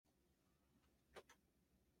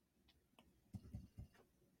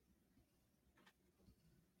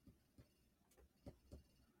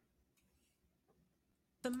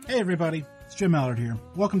Hey everybody, it's Jim Mallard here.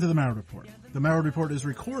 Welcome to the Mallard Report. The Mallard Report is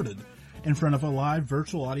recorded in front of a live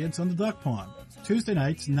virtual audience on the Duck Pond. Tuesday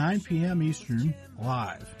nights, 9 p.m. Eastern,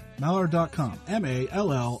 live. Mallard.com.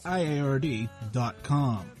 Mallard.com.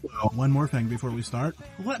 One more thing before we start.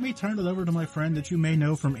 Let me turn it over to my friend that you may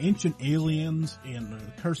know from Ancient Aliens and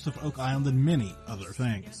The Curse of Oak Island and many other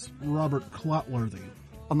things, Robert Clotworthy.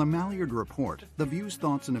 On the Mallard Report, the views,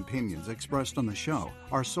 thoughts, and opinions expressed on the show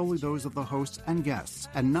are solely those of the hosts and guests,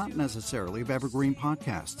 and not necessarily of Evergreen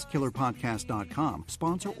Podcasts, KillerPodcast.com,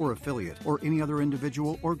 sponsor or affiliate, or any other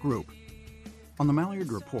individual or group. On the Mallard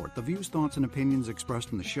Report, the views, thoughts, and opinions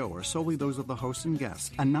expressed in the show are solely those of the hosts and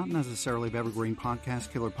guests, and not necessarily of Evergreen Podcasts,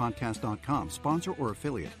 KillerPodcast.com, sponsor or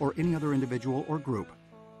affiliate, or any other individual or group.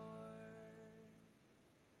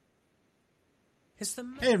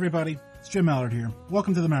 Hey everybody, it's Jim Mallard here.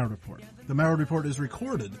 Welcome to the Mallard Report. The Mallard Report is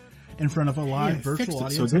recorded in front of a live virtual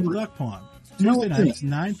audience at the Duck Pond. Tuesday nights,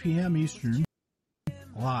 9 p.m. Eastern,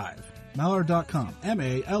 live. Mallard.com.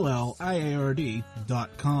 Mallard.com.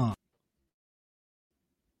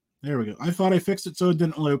 There we go. I thought I fixed it so it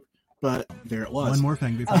didn't loop, but there it was. One more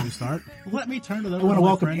thing before we start. Let me turn it over I want to to my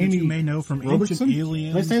welcome friend Amy that you may know from Robertson. Ancient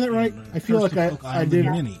Aliens. Did I say that right? and I feel Curse like of Oak I Island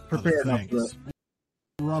didn't and many prepare other enough for things.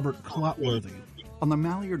 Robert Clotworthy. On the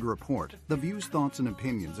Mallard Report, the views, thoughts, and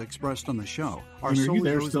opinions expressed on the show are Amy, are you solely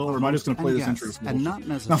there those still, of or the am I just hosts gonna play and this intro guests, for and bullshit? not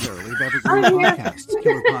necessarily of Evergreen Podcasts,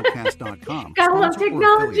 KillerPodcast.com, Got a lot of sponsor or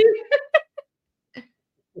technology. affiliate.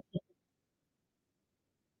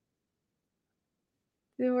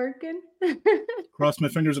 Is it working? Cross my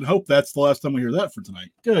fingers and hope that's the last time we hear that for tonight.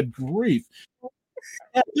 Good grief. Yeah,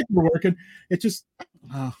 I think we're working. It just,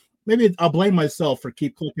 maybe I'll blame myself for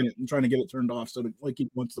keep clicking it and trying to get it turned off so that like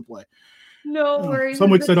it wants to play. No worries. Some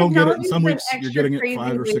weeks The I don't get it, and technology's some been weeks you're extra getting it crazy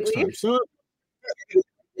 5 or 6 lately. times. So,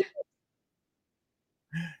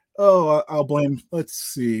 I'll blame. Let's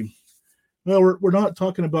see. Well, we're not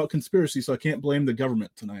talking about conspiracy, so I can't blame the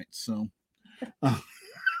government tonight. So,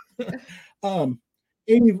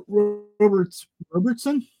 Amy Robertson. How do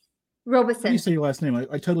you Robeson. say your last name?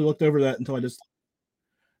 I totally looked over that until I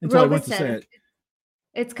went to say Robeson. it.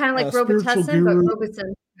 It's kind of like Spiritual Robitussin, but guru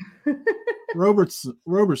Robeson.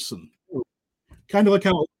 Robertson. Kind of like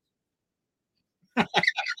how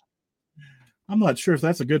I'm not sure if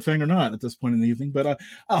that's a good thing or not at this point in the evening. But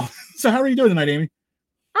so how are you doing tonight, Amy?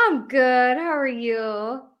 I'm good. How are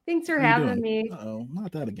you? Thanks for How you having doing? me. Oh,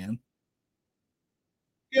 not that again.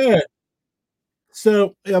 Good.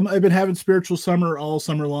 So I've been having spiritual summer all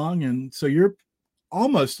summer long, and so you're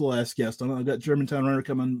almost the last guest. I've got Germantown Runner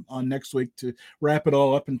coming on next week to wrap it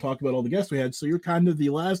all up and talk about all the guests we had. So you're kind of the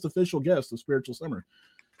last official guest of Spiritual Summer.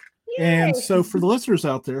 And Yay. so for the listeners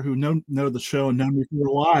out there who know the show and know me for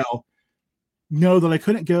a while, know that I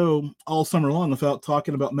couldn't go all summer long without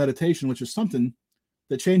talking about meditation, which is something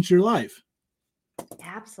that changed your life.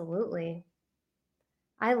 Absolutely.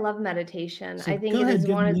 I love meditation. So I think go it ahead, is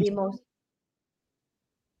give one me of this. the most.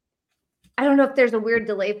 I don't know if there's a weird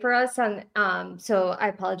delay for us on, so I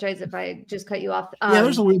apologize if I just cut you off. Yeah,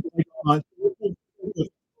 there's a weird thing going on.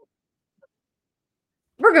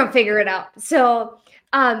 We're going to figure it out. So,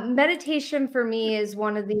 meditation for me is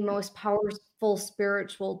one of the most powerful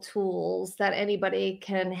spiritual tools that anybody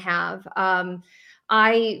can have.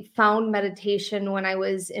 I found meditation when I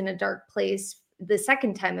was in a dark place the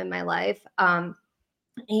second time in my life.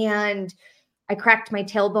 And I cracked my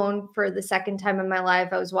tailbone for the second time in my life.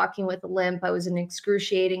 I was walking with a limp. I was in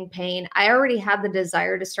excruciating pain. I already had the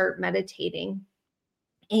desire to start meditating.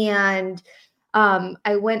 And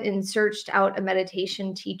I went and searched out a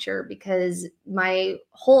meditation teacher because my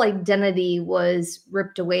whole identity was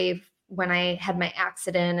ripped away when I had my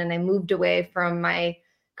accident and I moved away from my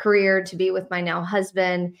career to be with my now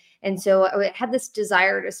husband. And so I had this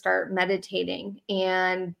desire to start meditating.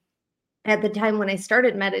 And at the time when I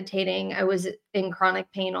started meditating, I was in chronic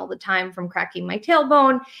pain all the time from cracking my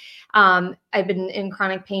tailbone. I've been in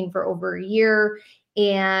chronic pain for over a year.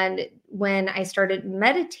 And when I started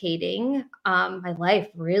meditating, my life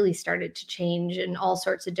really started to change in all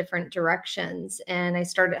sorts of different directions. And I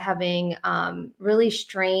started having really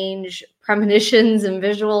strange premonitions and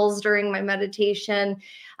visuals during my meditation.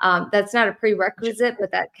 That's not a prerequisite,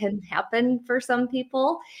 but that can happen for some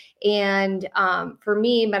people. And for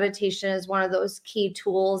me, meditation is one of those key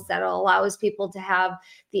tools that allows people to have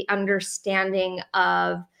the understanding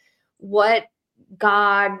of what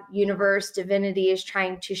God, universe, divinity is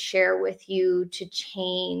trying to share with you to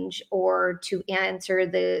change or to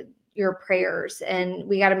answer your prayers. And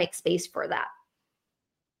we got to make space for that.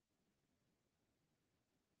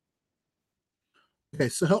 Okay,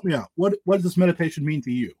 so help me out. What does meditation mean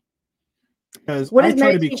to you? because I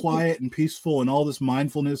try to be quiet and peaceful and all this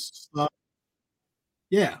mindfulness stuff.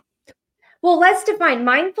 Yeah. Well, let's define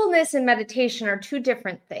mindfulness and meditation are two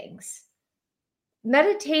different things.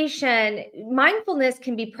 Mindfulness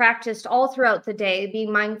can be practiced all throughout the day,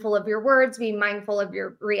 being mindful of your words, being mindful of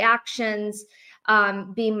your reactions,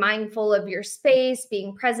 being mindful of your space,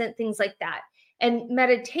 being present, things like that. And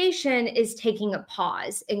meditation is taking a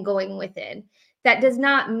pause and going within. That does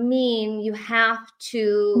not mean you have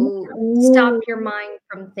to stop your mind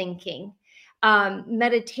from thinking.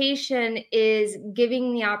 Meditation is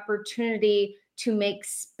giving the opportunity to make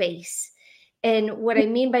space. And what I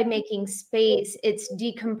mean by making space, it's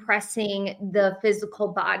decompressing the physical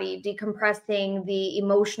body, decompressing the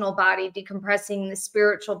emotional body, decompressing the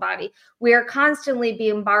spiritual body. We are constantly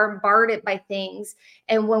being bombarded by things.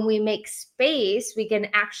 And when we make space, we can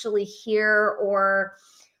actually hear or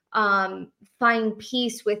find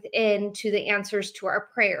peace within to the answers to our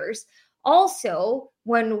prayers. Also,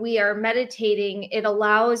 when we are meditating, it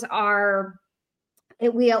allows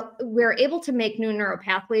we're able to make new neural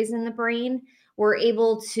pathways in the brain. We're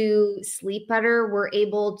able to sleep better. We're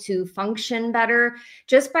able to function better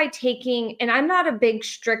just by taking, and I'm not a big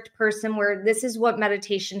strict person where this is what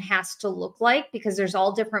meditation has to look like, because there's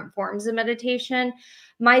all different forms of meditation.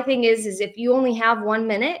 My thing is if you only have 1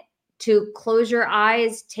 minute to close your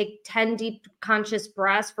eyes, take 10 deep conscious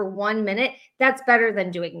breaths for 1 minute, that's better than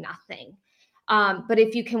doing nothing. But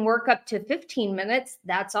if you can work up to 15 minutes,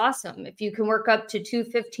 that's awesome. If you can work up to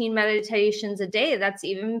 15 meditations a day, that's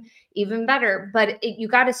even better. But you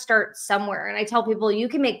got to start somewhere. And I tell people you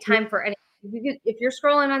can make time for anything. If you're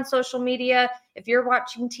scrolling on social media, if you're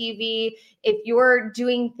watching TV, if you're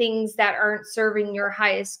doing things that aren't serving your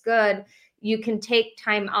highest good, you can take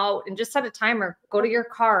time out and just set a timer, go to your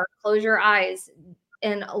car, close your eyes,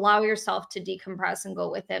 and allow yourself to decompress and go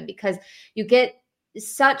within, because you get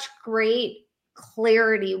such great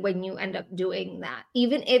clarity when you end up doing that,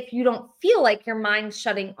 even if you don't feel like your mind's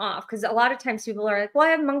shutting off. Because a lot of times people are like, well,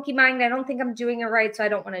 I have monkey mind, I don't think I'm doing it right, so I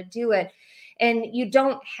don't want to do it. And you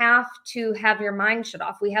don't have to have your mind shut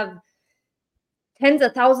off. We have tens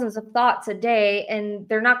of thousands of thoughts a day, and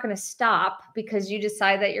they're not going to stop because you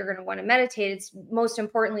decide that you're going to want to meditate. It's most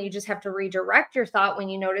importantly, you just have to redirect your thought when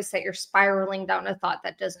you notice that you're spiraling down a thought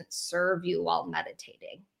that doesn't serve you while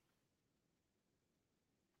meditating.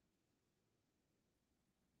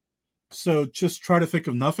 So just try to think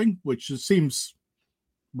of nothing, which seems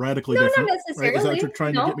radically different. Not necessarily. Right? Is that what you're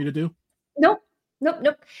trying to get me to do? Nope.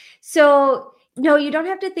 So no, you don't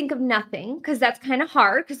have to think of nothing, because that's kind of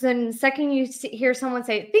hard. Because then the second you hear someone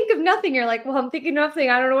say, think of nothing, you're like, well, I'm thinking nothing.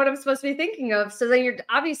 I don't know what I'm supposed to be thinking of. So then you're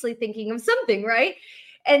obviously thinking of something, right?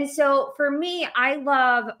 And so for me, I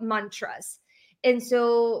love mantras. And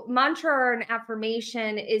so mantra or an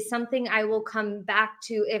affirmation is something I will come back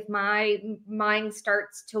to if my mind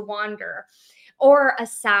starts to wander, or a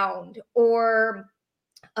sound, or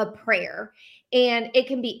a prayer. And it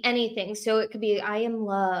can be anything. So it could be, I am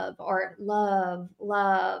love, or love,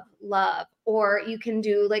 love, love. Or you can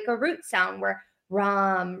do like a root sound where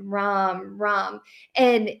ram, ram, ram.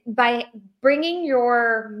 And by bringing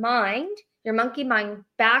your mind, your monkey mind,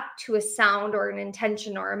 back to a sound or an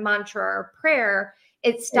intention or a mantra or a prayer,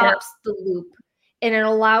 it stops the loop, and it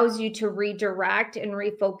allows you to redirect and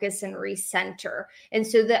refocus and recenter. And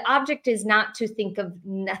so the object is not to think of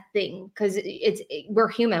nothing, because we're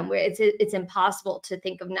human. It's impossible to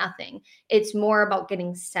think of nothing. It's more about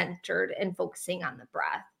getting centered and focusing on the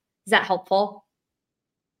breath. Is that helpful?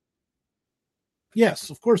 Yes,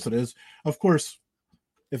 of course it is. Of course,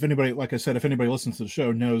 if anybody, like I said, if anybody listens to the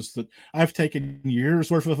show knows that I've taken years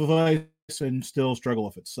worth of advice and still struggle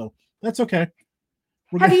with it. So that's okay.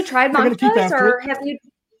 Have you tried mantras, or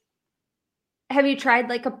have you tried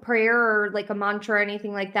like a prayer or like a mantra or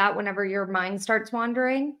anything like that whenever your mind starts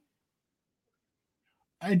wandering?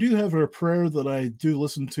 I do have a prayer that I do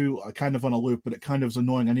listen to kind of on a loop, but it kind of is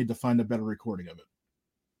annoying. I need to find a better recording of it.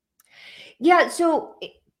 Yeah. So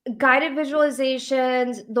guided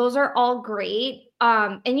visualizations, those are all great.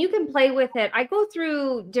 And you can play with it. I go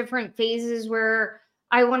through different phases where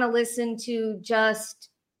I want to listen to just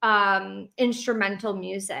instrumental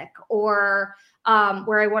music, or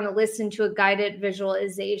where I want to listen to a guided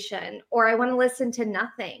visualization, or I want to listen to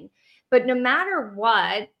nothing. But no matter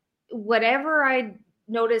what, whatever I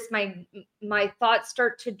notice my thoughts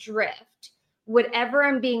start to drift, whatever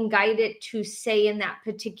I'm being guided to say in that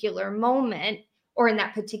particular moment or in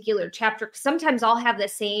that particular chapter, because sometimes I'll have the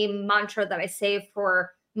same mantra that I say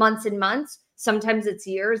for months and months. Sometimes it's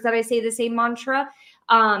years that I say the same mantra.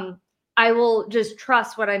 I will just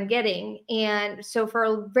trust what I'm getting. And so for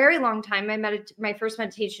a very long time, my first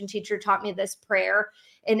meditation teacher taught me this prayer,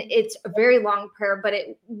 and it's a very long prayer, but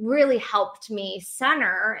it really helped me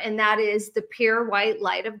center. And that is, the pure white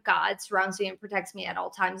light of God surrounds me and protects me at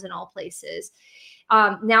all times in all places.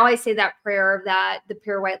 Now I say that prayer, that the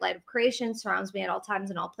pure white light of creation surrounds me at all times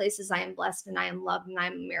and all places. I am blessed and I am loved and I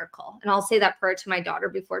am a miracle. And I'll say that prayer to my daughter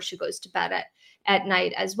before she goes to bed at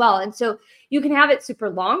night as well. And so you can have it super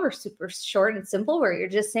long or super short and simple, where you're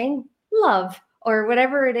just saying love or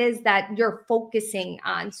whatever it is that you're focusing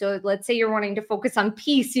on. So let's say you're wanting to focus on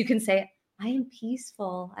peace. You can say, I am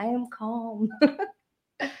peaceful. I am calm.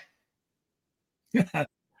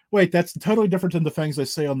 Wait, that's totally different than the things they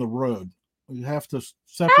say on the road. You have to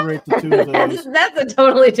separate the two of those. That's a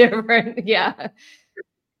totally different, yeah.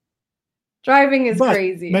 Driving is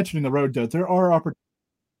crazy. Mentioning the road, though, there are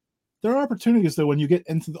opportunities, though, when you get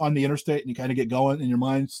on the interstate and you kind of get going and your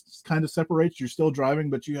mind kind of separates. You're still driving,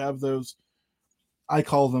 but you have those, I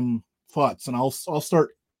call them thoughts. And I'll start,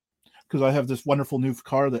 because I have this wonderful new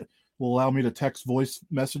car that will allow me to text voice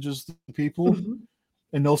messages to people,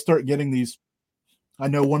 and they'll start getting these. I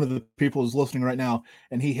know one of the people is listening right now,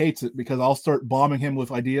 and he hates it because I'll start bombing him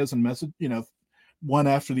with ideas and message, one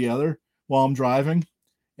after the other while I'm driving.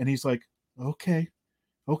 And he's like, okay.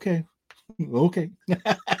 But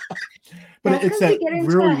it's that we get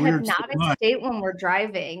into really a weird hypnotic state when we're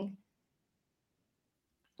driving.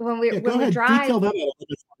 When we ahead, drive. detail that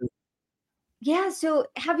out. Yeah. So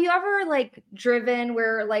have you ever driven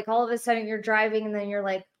where all of a sudden you're driving and then you're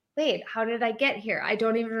like, wait, how did I get here? I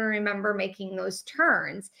don't even remember making those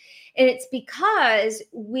turns. And it's because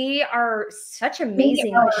we are such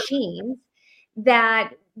amazing machines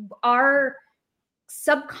that our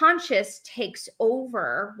subconscious takes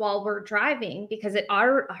over while we're driving, because it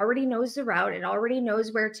already knows the route. It already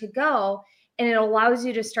knows where to go. And it allows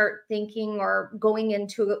you to start thinking or going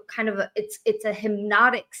into it's a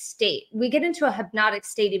hypnotic state. We get into a hypnotic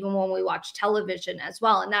state even when we watch television as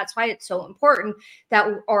well. And that's why it's so important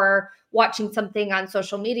or watching something on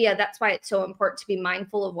social media. That's why it's so important to be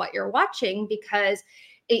mindful of what you're watching, because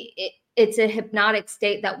it's a hypnotic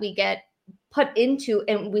state that we get put into,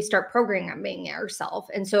 and we start programming ourselves.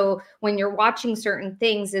 And so when you're watching certain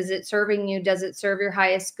things, is it serving you? Does it serve your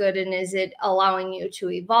highest good? And is it allowing you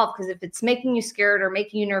to evolve? Because if it's making you scared or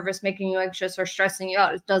making you nervous, making you anxious or stressing you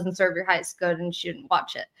out, it doesn't serve your highest good and you shouldn't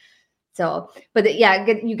watch it. So, but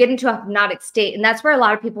you get into a hypnotic state, and that's where a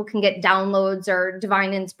lot of people can get downloads or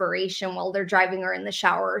divine inspiration while they're driving or in the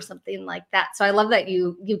shower or something like that. So I love that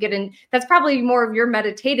you get in. That's probably more of your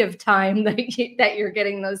meditative time that you're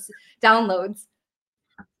getting those downloads.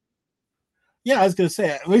 Yeah, I was going to say,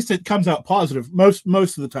 at least it comes out positive most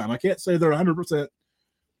of the time. I can't say they're 100%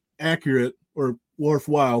 accurate or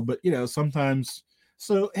worthwhile, but sometimes.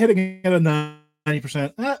 So hitting it at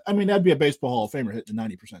 90%. I mean, that'd be a baseball Hall of Famer hitting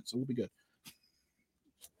 90%, so we'll be good.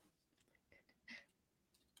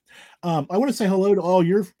 I want to say hello to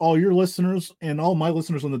all your listeners and all my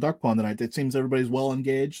listeners on the Duck Pond tonight. It seems everybody's well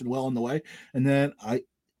engaged and well on the way. And then I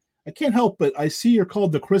can't help but I see you're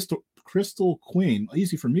called the Crystal Queen.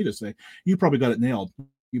 Easy for me to say. You probably got it nailed.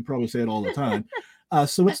 You probably say it all the time.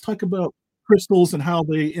 So let's talk about crystals and how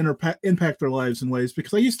they impact their lives in ways.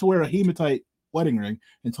 Because I used to wear a hematite wedding ring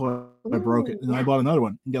until I broke it, and I bought another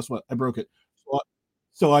one, and guess what? I broke it.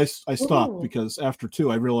 So I stopped because after 2,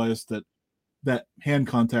 I realized that hand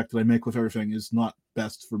contact that I make with everything is not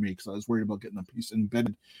best for me, because I was worried about getting a piece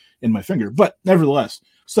embedded in my finger. But nevertheless,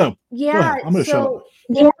 so yeah, I'm going to shut up.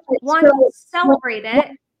 Celebrate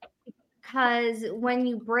it, because when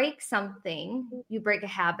you break something, you break a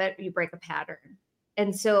habit, you break a pattern.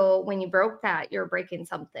 And so when you broke that, you're breaking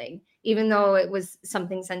something. Even though it was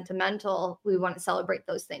something sentimental, we want to celebrate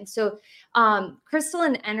those things. So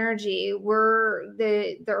crystalline energy,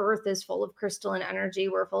 the earth is full of crystalline energy.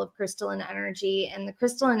 We're full of crystalline energy. And the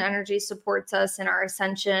crystalline energy supports us in our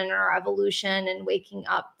ascension, our evolution, and waking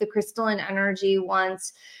up. The crystalline energy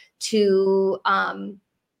wants to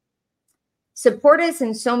support us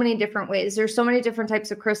in so many different ways. There's so many different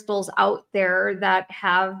types of crystals out there that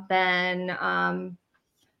have been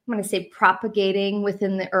I'm going to say propagating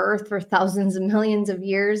within the earth for thousands and millions of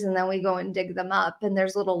years. And then we go and dig them up, and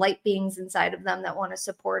there's little light beings inside of them that want to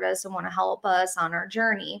support us and want to help us on our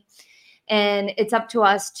journey. And it's up to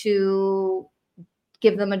us to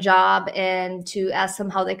give them a job and to ask them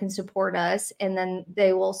how they can support us. And then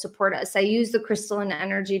they will support us. I use the crystalline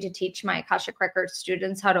energy to teach my Akashic Records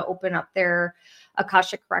students how to open up their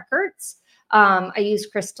Akashic Records. I use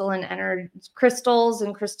crystals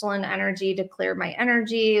and crystalline energy to clear my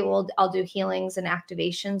energy. I'll do healings and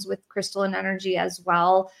activations with crystalline energy as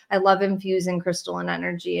well. I love infusing crystalline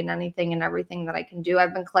energy in anything and everything that I can do.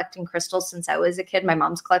 I've been collecting crystals since I was a kid. My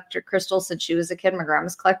mom's collected crystals since she was a kid. My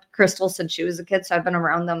grandma's collected crystals since she was a kid. So I've been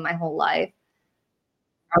around them my whole life.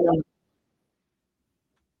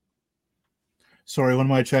 Sorry, one of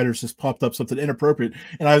my chatters just popped up something inappropriate,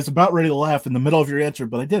 and I was about ready to laugh in the middle of your answer,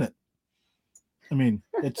 but I didn't. I mean,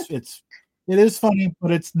 it is funny,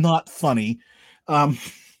 but it's not funny.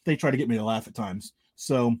 They try to get me to laugh at times.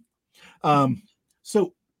 So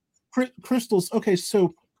crystals. Okay,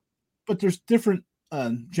 but there's different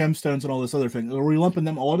gemstones and all this other thing. Are we lumping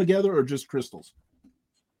them all together or just crystals?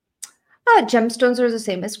 Gemstones are the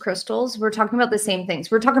same as crystals. We're talking about the same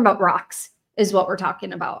things. We're talking about rocks is what we're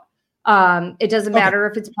talking about. It doesn't matter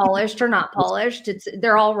if it's polished or not polished.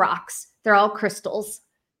 They're all rocks. They're all crystals.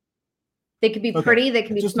 They could be pretty. They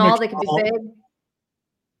can be small. They can be big.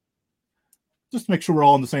 Just to make sure we're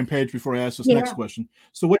all on the same page before I ask this next question.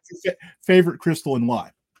 So what's your favorite crystal and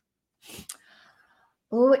why?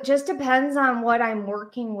 Oh, it just depends on what I'm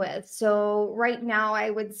working with. So right now, I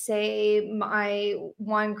would say my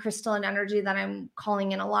one crystalline energy that I'm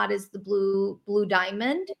calling in a lot is the blue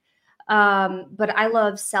diamond. But I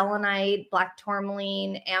love selenite, black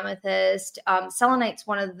tourmaline, amethyst. Selenite's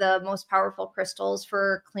one of the most powerful crystals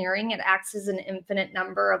for clearing. It acts as an infinite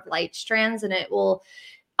number of light strands, and it will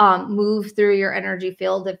move through your energy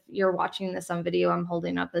field. If you're watching this on video, I'm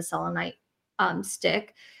holding up a selenite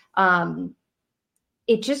stick.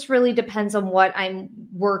 It just really depends on what I'm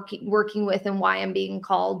working with and why I'm being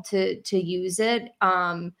called to use it.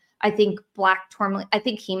 I think black tourmaline, I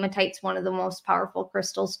think hematite's one of the most powerful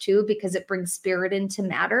crystals too, because it brings spirit into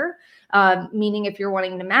matter. Meaning if you're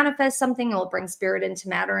wanting to manifest something, it will bring spirit into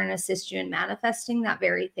matter and assist you in manifesting that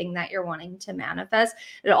very thing that you're wanting to manifest.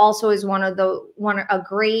 It also is a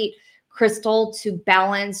great crystal to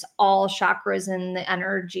balance all chakras in the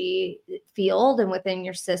energy field and within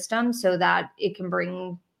your system so that it can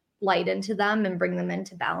bring light into them and bring them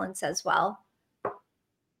into balance as well.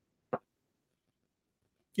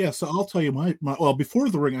 Yeah, so I'll tell you well, before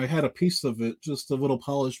the ring, I had a piece of it, just a little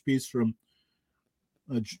polished piece from,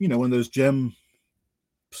 one of those gem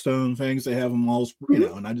stone things. They have them all,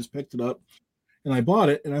 and I just picked it up and I bought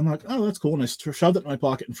it and I'm like, oh, that's cool. And I shoved it in my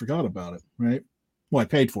pocket and forgot about it. Right. Well, I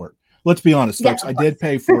paid for it. Let's be honest, folks. I did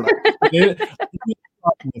pay for it.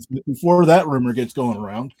 Before that rumor gets going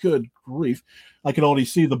around, good grief. I could already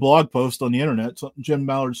see the blog post on the internet. So Jim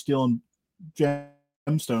Mallard stealing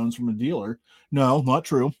gemstones from a dealer. No, not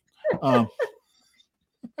true. But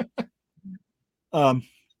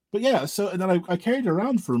yeah, so and then I carried it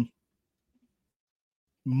around for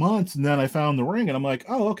months, and then I found the ring, and I'm like,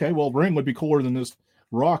 oh, okay, well, ring would be cooler than this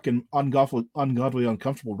rock and ungodly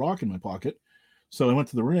uncomfortable rock in my pocket. So I went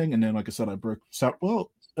to the ring, and then, like I said, I broke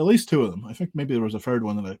at least two of them. I think maybe there was a third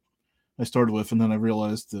one that I started with, and then I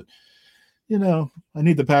realized that, I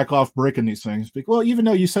need to back off breaking these things. Well, even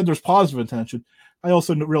though you said there's positive intention, I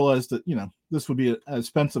also realized that, this would be an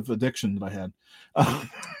expensive addiction that I had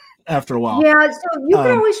after a while. Yeah. So you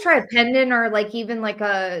can always try a pendant or even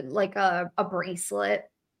a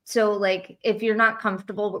bracelet. So if you're not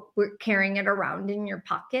comfortable with carrying it around in your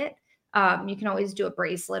pocket, you can always do a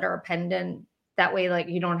bracelet or a pendant. That way,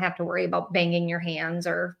 you don't have to worry about banging your hands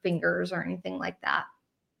or fingers or anything like that.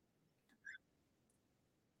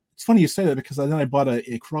 It's funny you say that because then I bought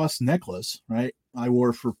a cross necklace, right? I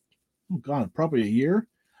wore for, probably a year.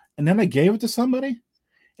 And then I gave it to somebody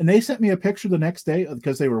and they sent me a picture the next day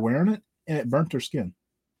because they were wearing it and it burnt their skin.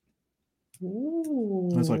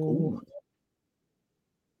 Ooh. I was like, ooh.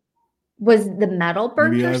 Was the metal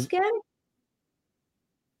burnt their skin?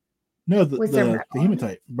 No, the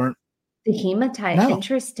hematite burnt. The hematite. No.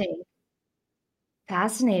 Interesting.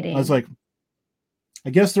 Fascinating. I was like,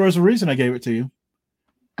 I guess there was a reason I gave it to you.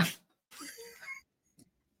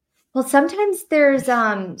 Well, sometimes there's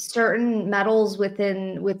certain metals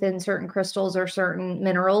within certain crystals or certain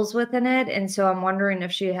minerals within it. And so I'm wondering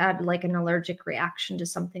if she had an allergic reaction to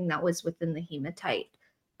something that was within the hematite.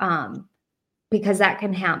 Because that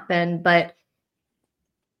can happen, but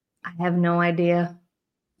I have no idea.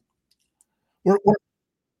 We're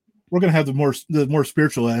going to have the more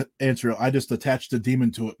spiritual answer. I just attached a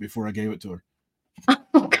demon to it before I gave it to her.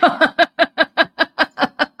 Oh, God.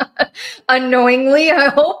 Unknowingly, I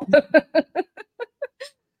hope.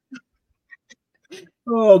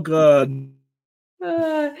 Oh, God.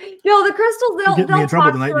 No, the crystals, they'll get me in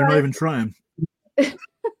trouble tonight. You're not even trying.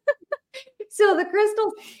 So the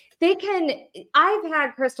crystals, I've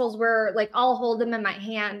had crystals where like I'll hold them in my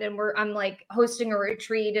hand and I'm like hosting a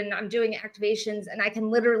retreat and I'm doing activations and I can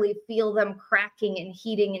literally feel them cracking and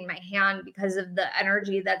heating in my hand because of the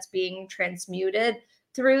energy that's being transmuted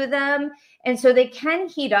through them. And so they can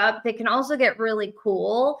heat up. They can also get really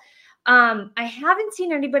cool. I haven't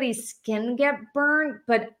seen anybody's skin get burned,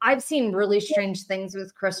 but I've seen really strange things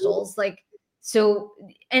with crystals. Like, so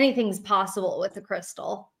anything's possible with a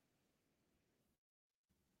crystal.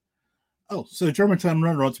 Oh, so Germantown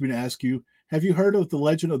Runner wants me to ask you, have you heard of the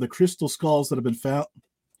legend of the crystal skulls that have been found?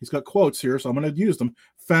 He's got quotes here, so I'm going to use them.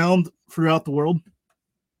 Found throughout the world.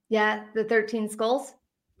 Yeah, the 13 skulls.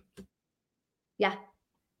 Yeah.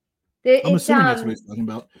 I'm assuming that's what he's talking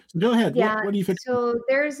about. So go ahead. Yeah. What do you think? So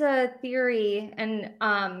there's a theory, and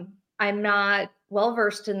I'm not well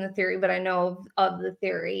versed in the theory, but I know of the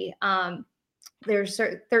theory. There's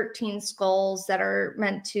 13 skulls that are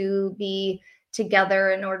meant to be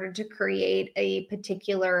together in order to create a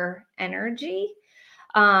particular energy.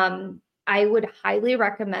 I would highly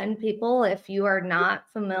recommend people, if you are not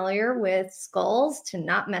familiar with skulls, to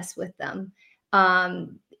not mess with them.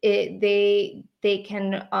 They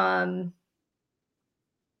can,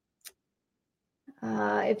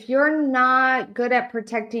 if you're not good at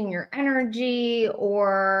protecting your energy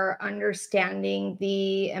or understanding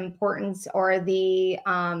the importance or the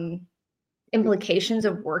implications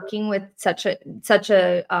of working with such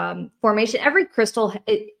a formation, every crystal,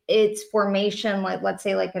 its formation, like let's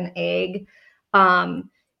say like an egg,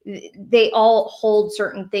 they all hold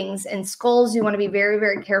certain things. And skulls, you want to be very,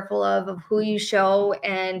 very careful of who you show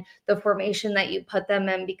and the formation that you put them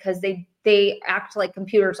in, because they act like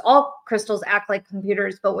computers. All crystals act like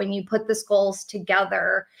computers, but when you put the skulls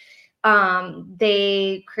together,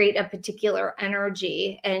 they create a particular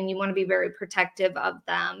energy, and you want to be very protective of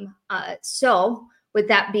them. So with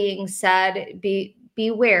that being said,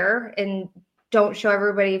 beware and don't show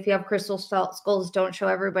everybody. If you have crystal skulls, don't show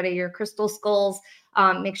everybody your crystal skulls.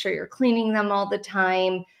 Make sure you're cleaning them all the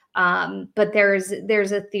time. But there's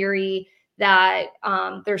a theory that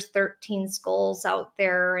there's 13 skulls out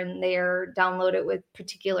there, and they're downloaded with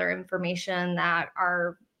particular information that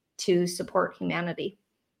are to support humanity.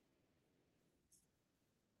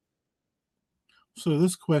 So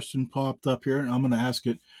this question popped up here, and I'm going to ask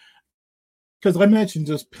it because I mentioned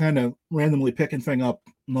just kind of randomly picking thing up,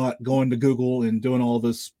 not going to Google and doing all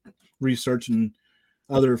this research and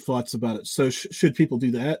other thoughts about it. So should people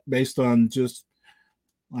do that based on just,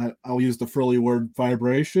 I'll use the frilly word,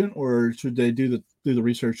 vibration, or should they do the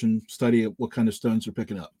research and study what kind of stones they're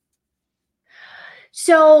picking up?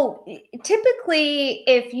 So typically,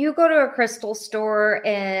 if you go to a crystal store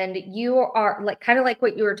and you are like kind of like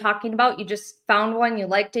what you were talking about, you just found one, you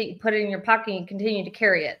liked it, you put it in your pocket, and you continue to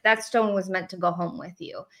carry it. That stone was meant to go home with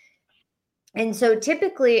you. And so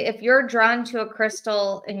typically, if you're drawn to a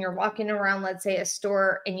crystal and you're walking around, let's say a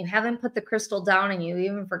store, and you haven't put the crystal down and you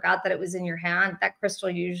even forgot that it was in your hand, that crystal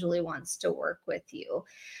usually wants to work with you.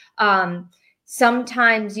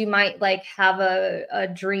 Sometimes you might like have a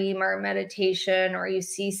dream or a meditation, or you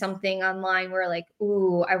see something online where like,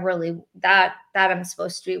 ooh, I really, that I'm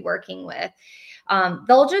supposed to be working with.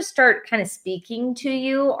 They'll just start kind of speaking to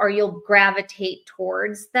you, or you'll gravitate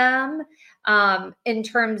towards them. In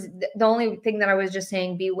terms, the only thing that I was just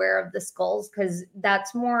saying, beware of the skulls, because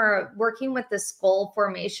that's more working with the skull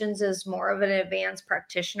formations is more of an advanced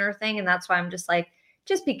practitioner thing. And that's why I'm just like,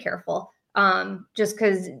 just be careful. Just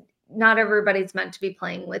because not everybody's meant to be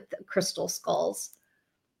playing with crystal skulls,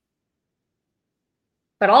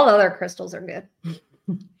 but all the other crystals are good.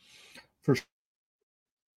 For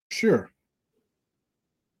sure.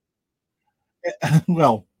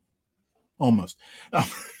 Well, almost. Well,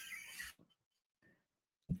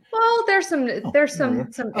 there's some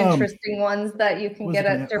interesting ones that you can get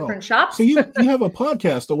at different shops. So you have a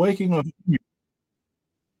podcast, Awakening of.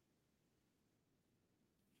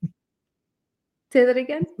 Say that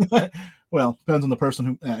again. Well, depends on the person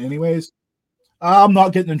who. Anyways, I'm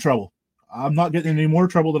not getting in trouble. I'm not getting in any more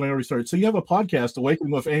trouble than I already started. So you have a podcast,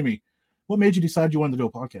 Awakening with Amy. What made you decide you wanted to do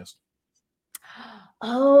a podcast?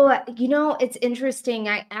 Oh, it's interesting.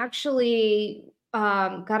 I actually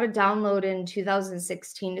got a download in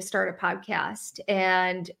 2016 to start a podcast,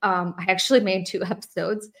 and I actually made 2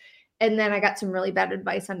 episodes, and then I got some really bad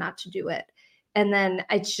advice on not to do it. And then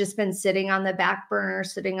it's just been sitting on the back burner.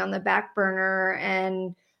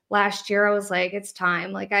 And last year I was like, it's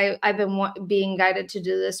time. Like I've been being guided to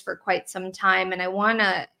do this for quite some time. And I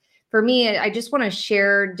just want to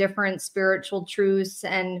share different spiritual truths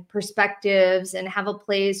and perspectives and have a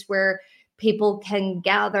place where people can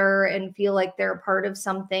gather and feel like they're a part of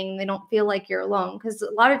something. They don't feel like you're alone. Because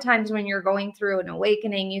a lot of times when you're going through an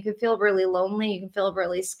awakening, you can feel really lonely. You can feel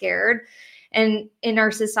really scared. And in our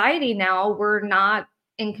society now, we're not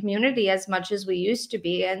in community as much as we used to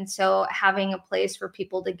be. And so having a place for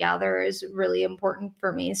people to gather is really important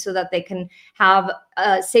for me, so that they can have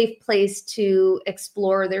a safe place to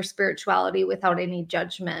explore their spirituality without any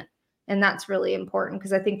judgment. And that's really important,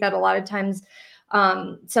 because I think that a lot of times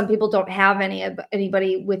some people don't have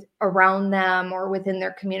anybody with around them or within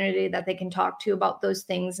their community that they can talk to about those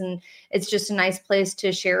things. And it's just a nice place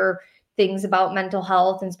to share things about mental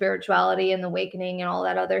health and spirituality and the awakening and all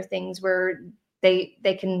that other things, where they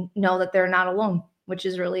can know that they're not alone, which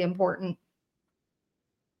is really important.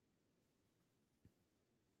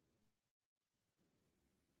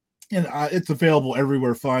 And it's available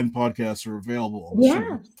everywhere fine podcasts are available.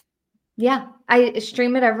 Yeah. I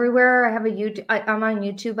stream it everywhere. I have I'm on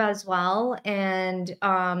YouTube as well. And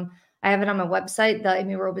I have it on my website,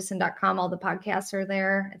 theamyrobeson.com. All the podcasts are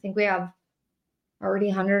there. I think we have already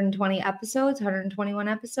 121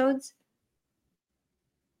 episodes.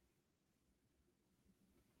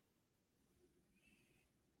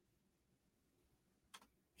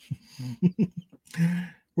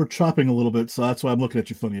 We're chopping a little bit, so that's why I'm looking at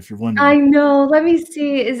you funny, if you're wondering. I know. Let me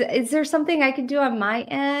see. Is there something I can do on my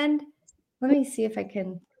end? Let me see if I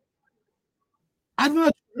can. I'm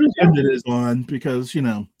not sure it is on, because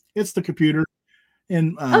it's the computer,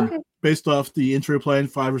 and based off the intro playing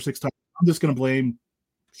 5 or 6 times, I'm just going to blame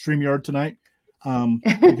StreamYard tonight,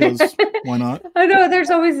 because why not? I know there's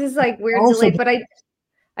always this like weird delay, but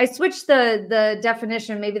I switched the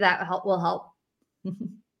definition. Maybe that will help.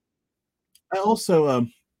 I also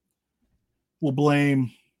will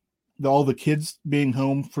blame all the kids being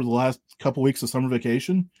home for the last couple weeks of summer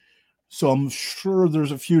vacation. So I'm sure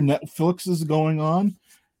there's a few Netflixes going on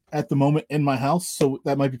at the moment in my house. So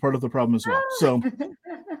that might be part of the problem as well. So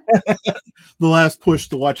the last push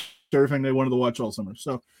to watch everything they wanted to watch all summer.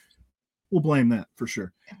 So we'll blame that for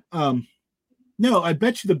sure. No, I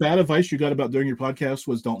bet you the bad advice you got about doing your podcast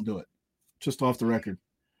was don't do it. Just off the record.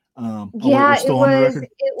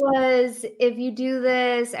 It was, if you do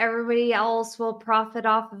this, everybody else will profit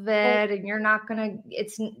off of it, and you're not gonna,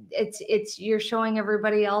 you're showing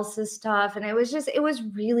everybody else's stuff. And it was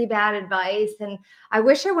really bad advice. And I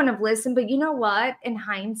wish I wouldn't have listened, but you know what? In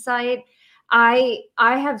hindsight, I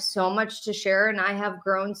have so much to share, and I have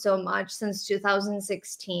grown so much since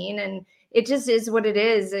 2016, and it just is what it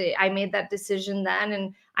is. I made that decision then,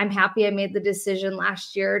 and I'm happy I made the decision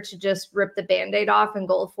last year to just rip the Band-Aid off and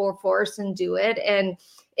go full force and do it. And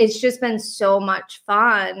it's just been so much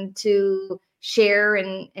fun to share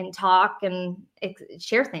and talk and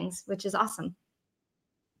share things, which is awesome.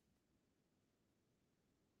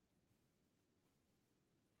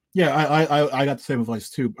 Yeah, I got the same advice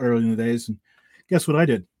too early in the days. And guess what I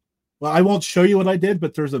did? Well, I won't show you what I did,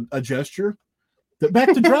 but there's a gesture.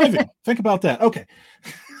 Back to driving. Think about that. Okay.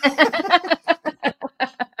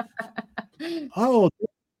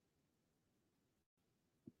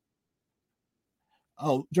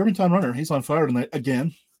 Germantown Runner. He's on fire tonight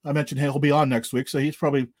again. I mentioned he'll be on next week, so he's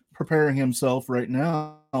probably preparing himself right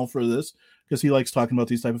now for this, because he likes talking about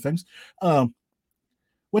these type of things.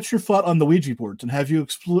 What's your thought on the Ouija boards, and have you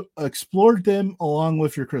explored them along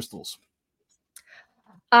with your crystals?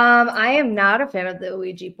 I am not a fan of the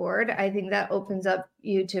Ouija board. I think that opens up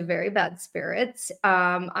you to very bad spirits.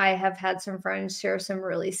 I have had some friends share some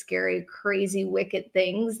really scary, crazy, wicked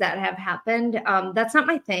things that have happened. That's not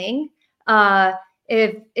my thing.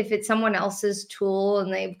 If it's someone else's tool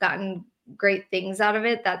and they've gotten great things out of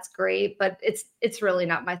it, that's great. But it's really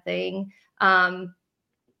not my thing. I'm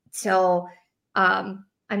not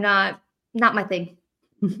my thing.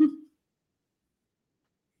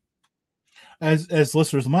 As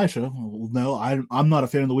listeners of my show will know, I'm not a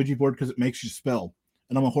fan of the Ouija board because it makes you spell,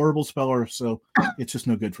 and I'm a horrible speller, so it's just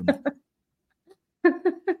no good for me.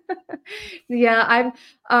 Yeah,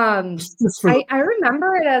 I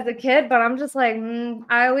remember it as a kid, but I'm just like,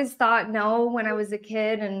 I always thought no when I was a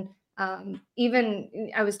kid. And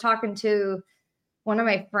even I was talking to one of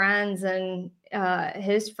my friends, and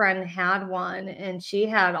his friend had one, and she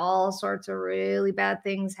had all sorts of really bad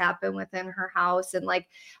things happen within her house. And like,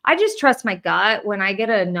 I just trust my gut. When I get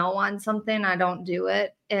a no on something, I don't do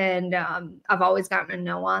it. And I've always gotten a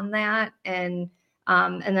no on that. And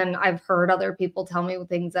then I've heard other people tell me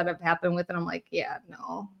things that have happened with it. I'm like, yeah,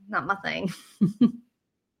 no, not my thing.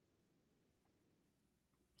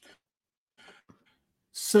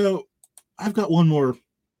 So I've got one more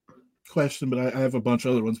question, but I have a bunch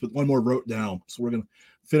of other ones, but one more wrote down. So we're going to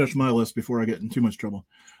finish my list before I get in too much trouble.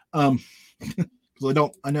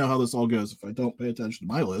 because I know how this all goes. If I don't pay attention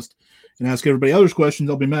to my list and ask everybody others questions,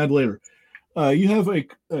 I'll be mad later. You have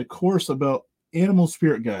a course about animal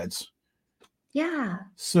spirit guides. Yeah.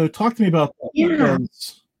 So talk to me about that. Yeah.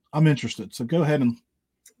 I'm interested. So go ahead and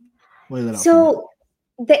lay that out. So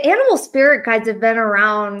the animal spirit guides have been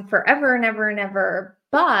around forever and ever and ever,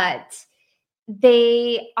 but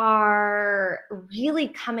they are really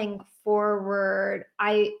coming forward.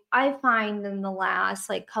 I find in the last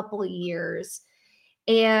like couple of years.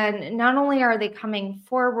 And not only are they coming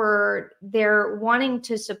forward, they're wanting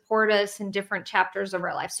to support us in different chapters of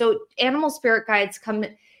our life. So animal spirit guides come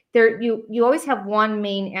there. You always have one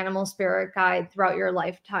main animal spirit guide throughout your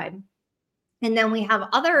lifetime. And then we have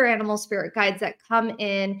other animal spirit guides that come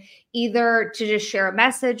in either to just share a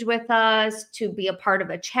message with us, to be a part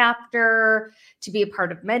of a chapter, to be a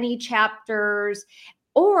part of many chapters,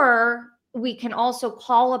 or we can also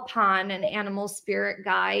call upon an animal spirit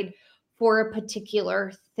guide for a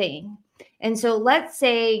particular thing. And so let's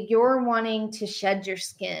say you're wanting to shed your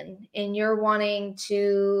skin and you're wanting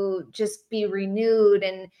to just be renewed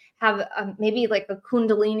and have maybe like a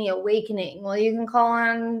Kundalini awakening. Well, you can call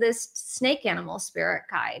on this snake animal spirit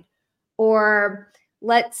guide. Or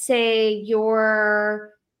let's say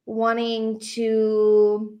you're wanting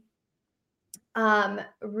to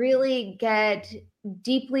really get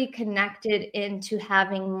deeply connected into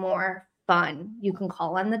having more fun. You can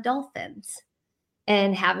call on the dolphins.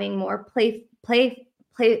 And having more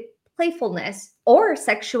playfulness or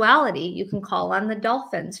sexuality, you can call on the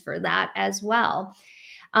dolphins for that as well.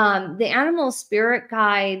 The animal spirit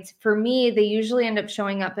guides, for me, they usually end up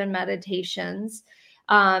showing up in meditations.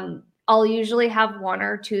 I'll usually have one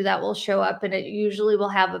or two that will show up, and it usually will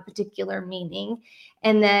have a particular meaning.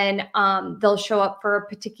 And then they'll show up for a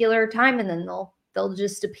particular time, and then they'll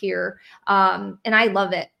just appear. And I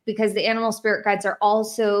love it because the animal spirit guides are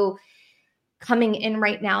also coming in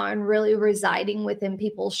right now and really residing within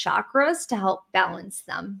people's chakras to help balance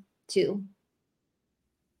them too.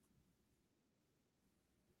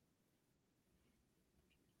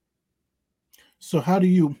 So how do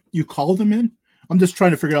you call them in? I'm just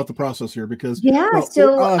trying to figure out the process here because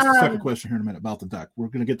so I'll ask the second question here in a minute about the duck. We're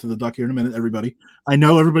going to get to the duck here in a minute, everybody. I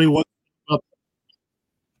know everybody wants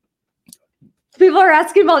people are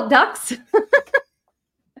asking about ducks.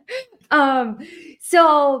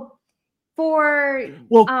 So for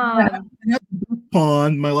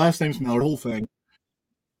pond, my last name's Mallard, whole thing.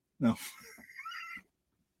 No.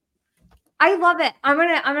 I love it. I'm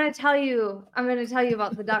gonna tell you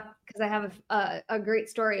about the duck because I have a great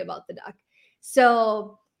story about the duck.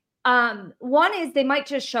 So one is they might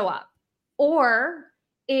just show up, or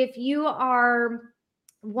if you are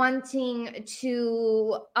wanting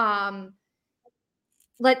to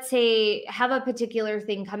let's say have a particular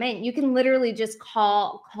thing come in, you can literally just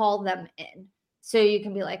call them in. So you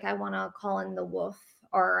can be like, I want to call in the wolf,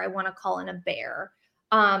 or I want to call in a bear.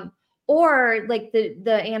 Or like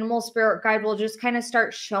the animal spirit guide will just kind of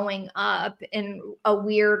start showing up in a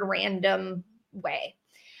weird random way.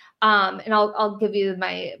 And I'll give you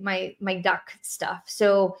my duck stuff.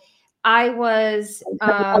 So I was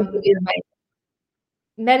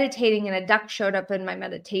meditating and a duck showed up in my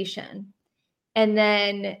meditation. And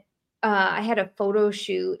then I had a photo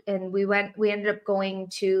shoot and we ended up going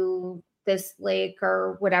to this lake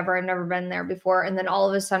or whatever. I've never been there before. And then all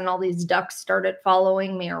of a sudden, all these ducks started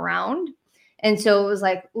following me around. And so it was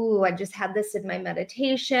like, ooh, I just had this in my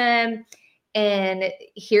meditation. And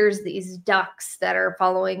here's these ducks that are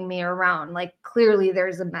following me around. Like, clearly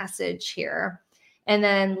there's a message here. And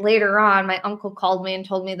then later on, my uncle called me and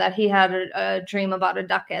told me that he had a dream about a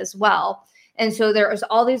duck as well. And so there was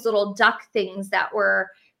all these little duck things that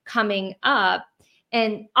were coming up.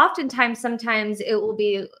 And oftentimes, sometimes it will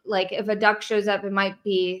be like, if a duck shows up, it might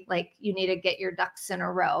be like, you need to get your ducks in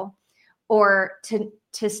a row, or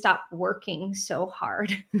to stop working so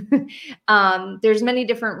hard. There's many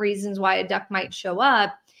different reasons why a duck might show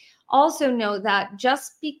up. Also know that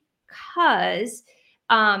just because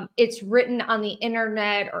it's written on the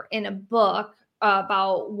internet or in a book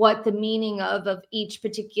about what the meaning of each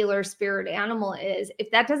particular spirit animal is, if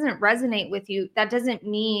that doesn't resonate with you, that doesn't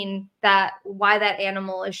mean that why that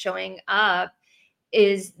animal is showing up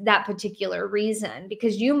is that particular reason.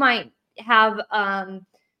 Because you might have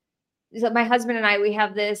so my husband and I, we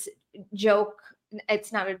have this joke.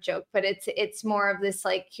 It's not a joke, but it's more of this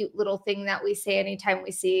like cute little thing that we say anytime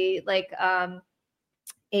we see like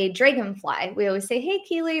a dragonfly. We always say, hey,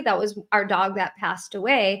 Keely, that was our dog that passed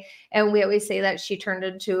away. And we always say that she turned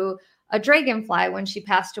into a dragonfly when she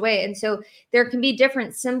passed away. And so there can be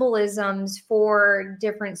different symbolisms for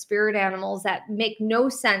different spirit animals that make no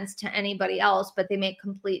sense to anybody else, but they make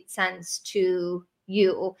complete sense to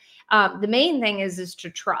you. The main thing is to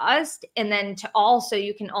trust, and then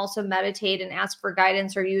you can also meditate and ask for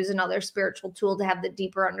guidance or use another spiritual tool to have the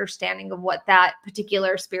deeper understanding of what that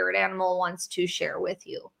particular spirit animal wants to share with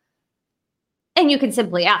you. And you can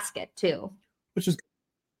simply ask it too.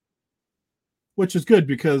 Which is good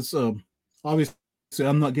because obviously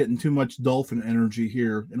I'm not getting too much dolphin energy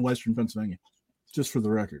here in Western Pennsylvania, just for the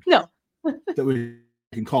record. No. That we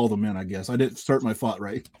can call them in, I guess. I didn't start my thought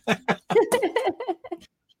right. I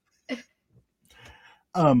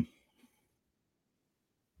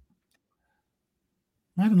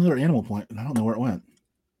had another animal point, and I don't know where it went.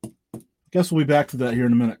 Guess we'll be back to that here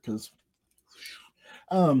in a minute, because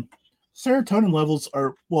serotonin levels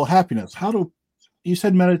are, happiness. You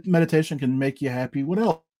said meditation can make you happy. What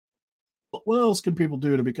else? What else can people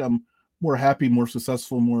do to become more happy, more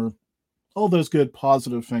successful, all those good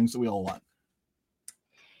positive things that we all want?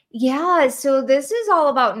 Yeah, so this is all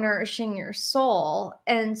about nourishing your soul.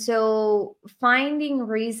 And so finding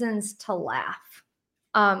reasons to laugh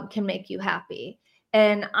can make you happy.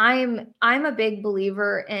 And I'm a big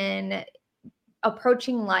believer in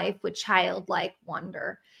approaching life with childlike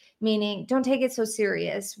wonder, meaning don't take it so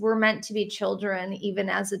serious. We're meant to be children even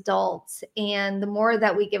as adults. And the more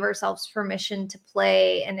that we give ourselves permission to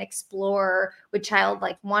play and explore with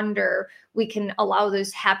childlike wonder, we can allow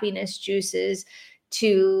those happiness juices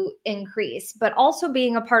to increase. But also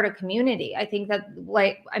being a part of community. I think that,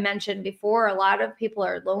 like I mentioned before, a lot of people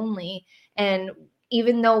are lonely. And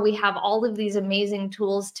even though we have all of these amazing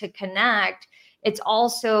tools to connect, it's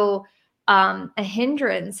also a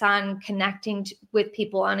hindrance on connecting with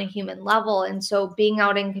people on a human level. And so being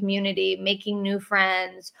out in community, making new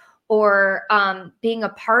friends, or being a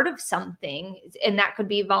part of something, and that could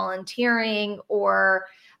be volunteering or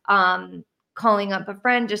calling up a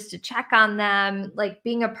friend just to check on them, like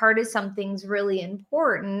being a part of something's really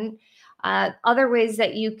important. Other ways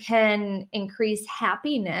that you can increase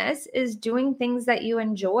happiness is doing things that you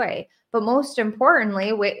enjoy. But most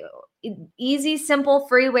importantly, easy, simple,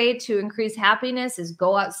 free way to increase happiness is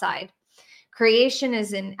go outside. Creation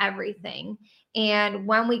is in everything. And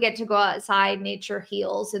when we get to go outside, nature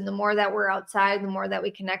heals. And the more that we're outside, the more that we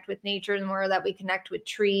connect with nature, the more that we connect with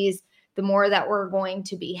trees, the more that we're going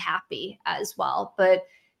to be happy as well. But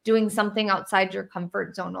doing something outside your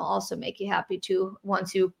comfort zone will also make you happy too,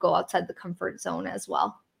 once you go outside the comfort zone as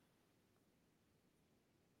well.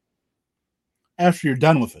 After you're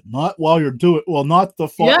done with it, not while you're doing, not the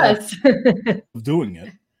fault of doing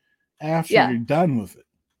it. After you're done with it.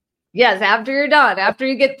 Yes, after you're done, after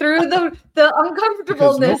you get through the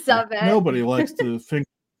uncomfortableness of it. Nobody likes to think.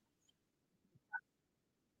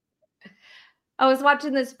 I was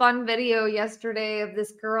watching this fun video yesterday of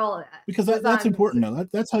this girl. Because that's important now.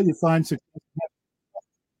 That's how you find success.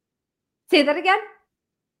 Say that again?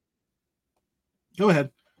 Go ahead.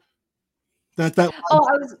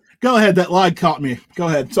 Go ahead. That line caught me. Go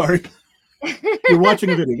ahead. Sorry. You're watching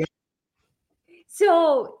a video.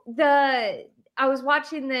 So I was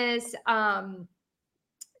watching this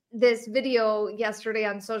video yesterday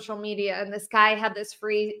on social media, and this guy had this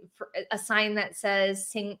a sign that says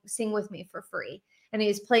sing with me for free, and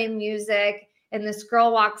he's playing music, and this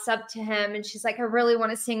girl walks up to him and she's like, I really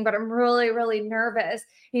want to sing, but I'm really, really nervous.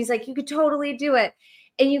 And he's like, you could totally do it.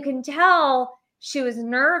 And you can tell she was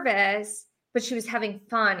nervous, but she was having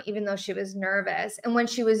fun, even though she was nervous. And when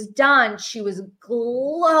she was done, she was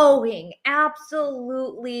glowing,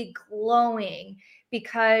 absolutely glowing,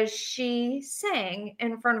 because she sang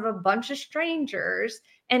in front of a bunch of strangers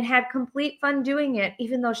and had complete fun doing it,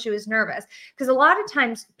 even though she was nervous. Because a lot of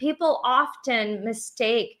times people often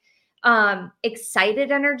mistake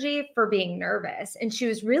excited energy for being nervous. And she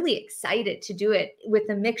was really excited to do it with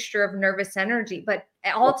a mixture of nervous energy. But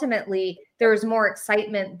ultimately, there was more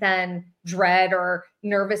excitement than dread or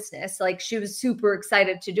nervousness. Like, she was super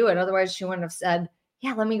excited to do it. Otherwise, she wouldn't have said,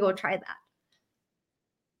 yeah, let me go try that.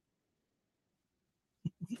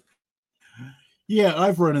 Yeah,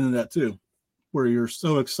 I've run into that too, where you're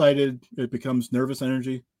so excited, it becomes nervous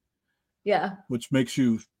energy. Yeah. Which makes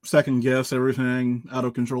you second guess everything, out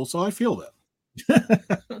of control. So I feel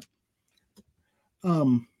that.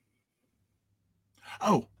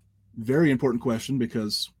 Very important question,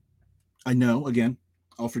 because I know, again,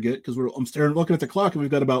 I'll forget because I'm looking at the clock and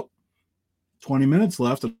we've got about 20 minutes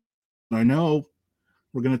left. And I know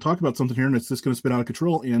we're going to talk about something here and it's just going to spin out of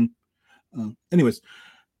control. And anyways,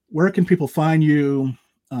 where can people find you,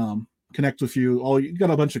 connect with you? You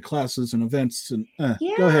got a bunch of classes and events, and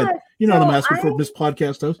go ahead. You know what I'm asking for this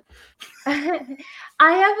podcast host. I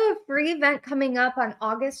have a free event coming up on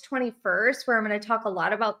August 21st where I'm going to talk a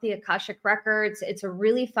lot about the Akashic Records. It's a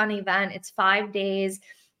really fun event. It's 5 days.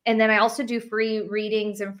 And then I also do free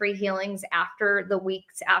readings and free healings after the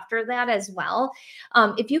weeks after that as well.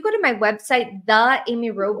 If you go to my website,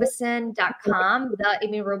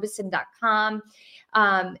 theamyrobeson.com,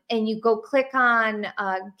 and you go click on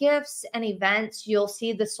gifts and events, you'll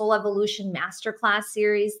see the Soul Evolution Masterclass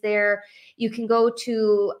series there. You can go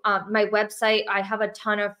to my website. I have a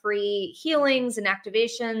ton of free healings and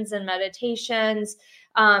activations and meditations.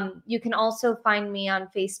 You can also find me on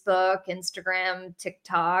Facebook, Instagram,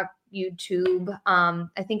 TikTok, YouTube.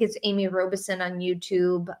 I think it's Amy Robeson on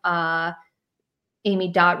YouTube,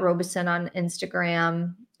 Amy.Robeson on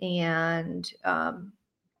Instagram, and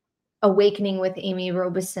Awakening with Amy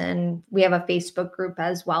Robeson. We have a Facebook group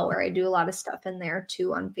as well where I do a lot of stuff in there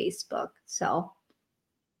too on Facebook. So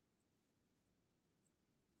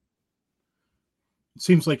it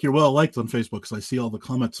seems like you're well liked on Facebook because I see all the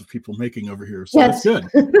comments of people making over here. So yes. That's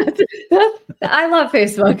good. I love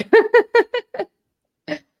Facebook.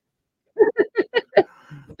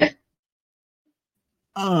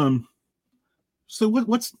 So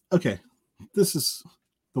what's okay? This is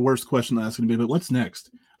the worst question to ask me, but what's next?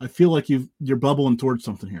 I feel like you're bubbling towards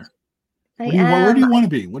something here. Where do you want to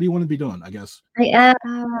be? What do you want to be doing? I guess I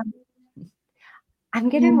am. I'm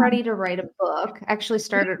getting ready to write a book. I actually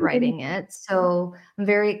started writing it, so I'm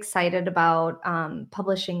very excited about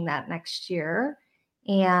publishing that next year.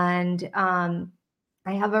 And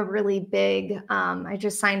I have a really big, I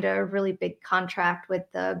just signed a really big contract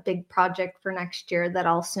with the big project for next year that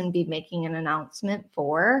I'll soon be making an announcement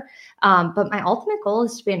for. But my ultimate goal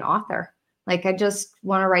is to be an author. Like, I just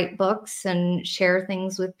want to write books and share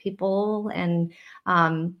things with people and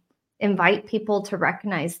invite people to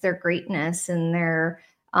recognize their greatness and their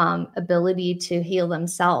ability to heal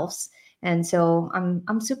themselves. And so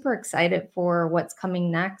I'm super excited for what's coming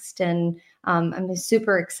next. And I'm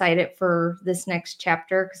super excited for this next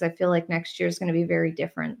chapter because I feel like next year is going to be very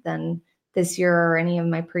different than this year or any of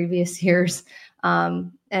my previous years.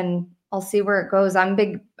 And I'll see where it goes. I'm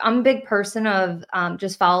a big person of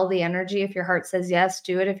just follow the energy. If your heart says yes,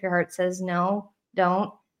 do it. If your heart says no,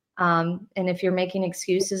 don't. And if you're making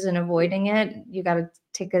excuses and avoiding it, you got to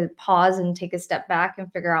take a pause and take a step back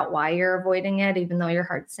and figure out why you're avoiding it, even though your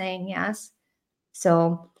heart's saying yes.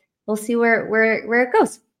 So we'll see where it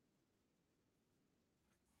goes.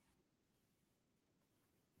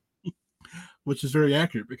 Which is very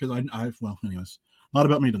accurate because well, anyways, not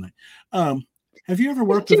about me tonight. Have you ever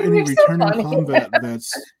worked with any returning combat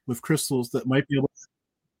vets with crystals that might be able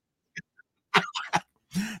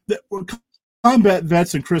to combat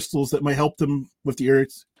vets and crystals that might help them with the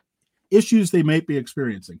issues they might be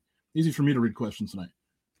experiencing? Easy for me to read questions tonight.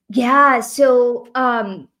 Yeah. So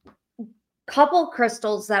couple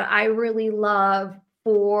crystals that I really love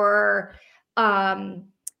for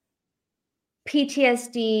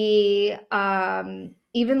PTSD,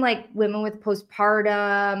 even like women with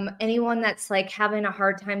postpartum, anyone that's like having a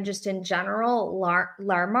hard time just in general.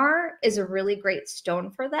 Larimar is a really great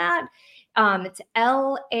stone for that. It's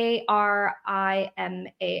Larimar.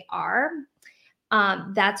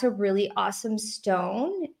 That's a really awesome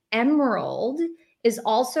stone. Emerald is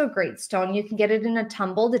also a great stone. You can get it in a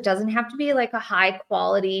tumbled. It doesn't have to be like a high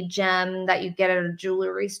quality gem that you get at a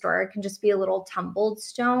jewelry store. It can just be a little tumbled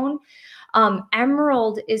stone.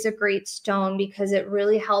 Emerald is a great stone because it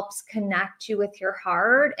really helps connect you with your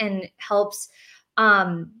heart and helps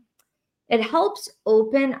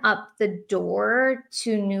open up the door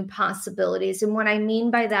to new possibilities. And what I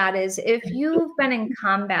mean by that is if you've been in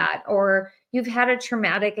combat or you've had a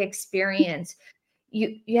traumatic experience,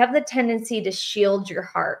 you have the tendency to shield your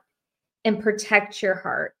heart and protect your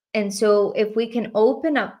heart. And so if we can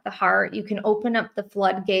open up the heart, you can open up the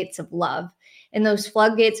floodgates of love. And those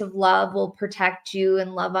floodgates of love will protect you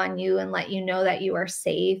and love on you and let you know that you are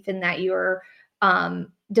safe and that you're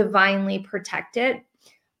divinely protected.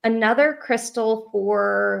 Another crystal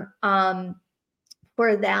for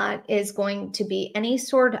that is going to be any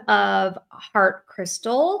sort of heart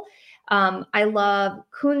crystal. I love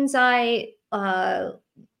kunzite,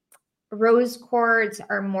 rose quartz,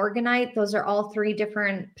 or morganite. Those are all three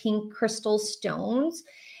different pink crystal stones.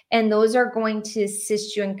 And those are going to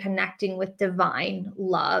assist you in connecting with divine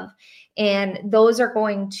love. And those are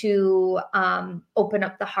going to open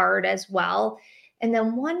up the heart as well. And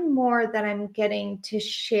then one more that I'm getting to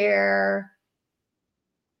share.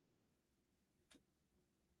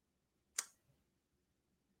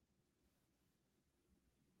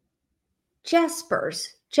 Jasper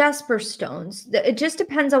stones. It just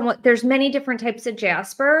depends on there's many different types of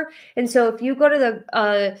jasper. And so if you go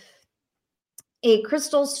to a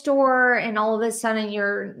crystal store and all of a sudden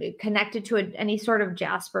you're connected to any sort of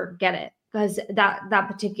jasper, get it, because that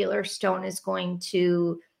particular stone is going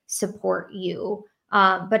to support you.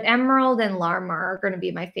 But emerald and Larmar are going to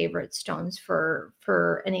be my favorite stones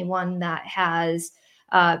for anyone that has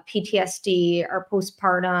PTSD or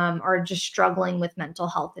postpartum or just struggling with mental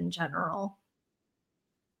health in general.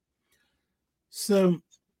 So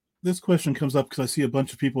this question comes up because I see a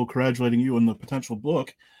bunch of people congratulating you on the potential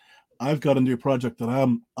book. I've got a new project that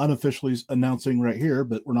I'm unofficially announcing right here,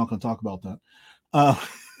 but we're not going to talk about that.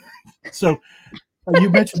 So you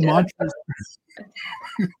mentioned mantras.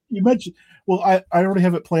 You mentioned, well, I already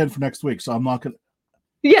have it planned for next week, so I'm not going to.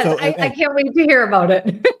 Yes, so, I can't wait to hear about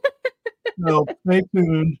it. No, stay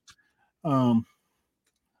tuned. I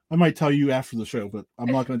might tell you after the show, but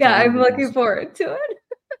I'm not going to. Yeah, I'm looking forward to it.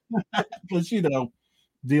 Because,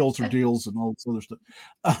 deals are deals and all this other stuff.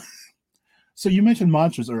 So you mentioned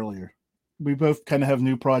mantras earlier. We both kind of have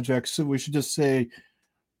new projects, so we should just say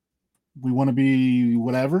we want to be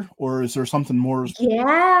whatever, or is there something more?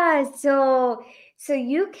 Yeah, so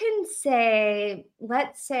you can say,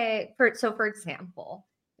 let's say, for example,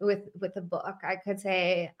 with a book, I could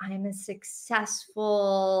say I'm a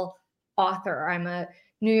successful author. I'm a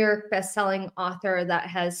New York best-selling author that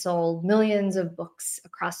has sold millions of books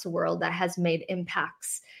across the world, that has made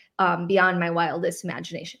impacts beyond my wildest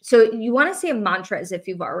imagination. So you want to say a mantra as if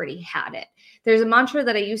you've already had it. There's a mantra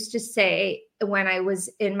that I used to say when I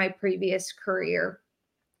was in my previous career.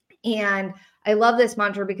 And I love this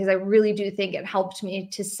mantra because I really do think it helped me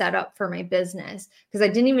to set up for my business, because I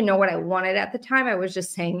didn't even know what I wanted at the time. I was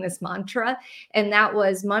just saying this mantra, and that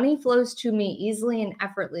was, money flows to me easily and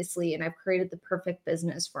effortlessly, and I've created the perfect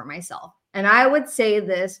business for myself. And I would say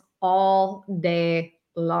this all day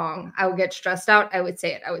long. I would get stressed out. I would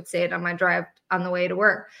say it. I would say it on my drive on the way to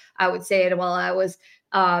work. I would say it while I was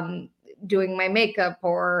doing my makeup,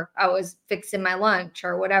 or I was fixing my lunch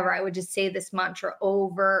or whatever. I would just say this mantra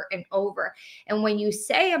over and over. And when you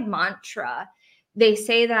say a mantra, they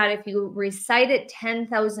say that if you recite it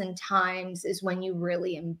 10,000 times is when you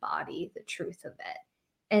really embody the truth of it.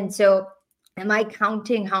 And so, am I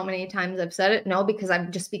counting how many times I've said it? No, because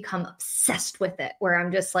I've just become obsessed with it, where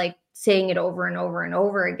I'm just like saying it over and over and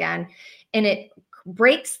over again. And it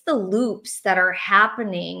breaks the loops that are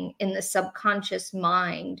happening in the subconscious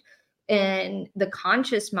mind and the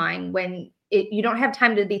conscious mind when you don't have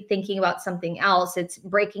time to be thinking about something else. It's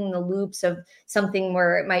breaking the loops of something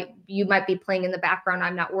where you might be playing in the background,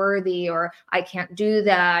 I'm not worthy, or I can't do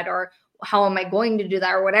that, or how am I going to do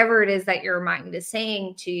that, or whatever it is that your mind is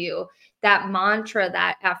saying to you. That mantra,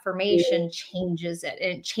 that affirmation changes it.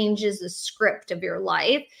 And it changes the script of your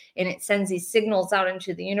life. And it sends these signals out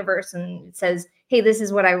into the universe, and it says, hey, this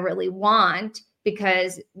is what I really want,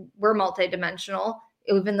 because we're multidimensional.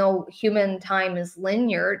 Even though human time is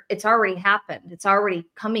linear, it's already happened. It's already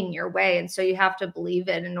coming your way. And so you have to believe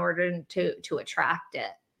it in order to attract it.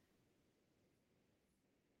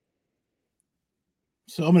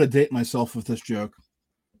 So I'm going to date myself with this joke,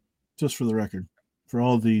 just for the record. For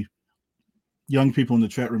all the young people in the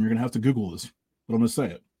chat room, you're going to have to Google this, but I'm going to say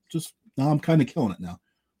it. Just now, I'm kind of killing it now.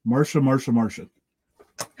 Marsha.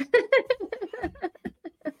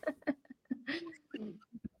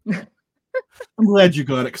 I'm glad you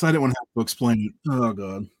got it, because I didn't want to have to explain it. Oh,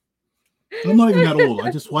 God. I'm not even that old. I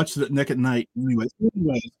just watched it at Nick at Night. Anyways.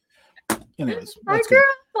 I grew up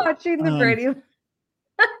watching the Brady.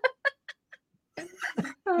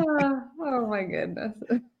 Oh, my goodness.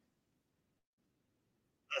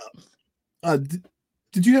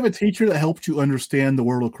 Did you have a teacher that helped you understand the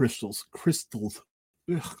world of crystals?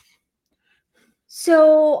 Ugh.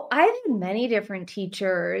 So I've had many different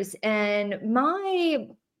teachers, and my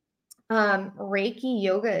Reiki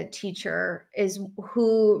yoga teacher is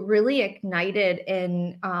who really ignited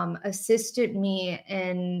and assisted me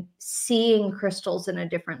in seeing crystals in a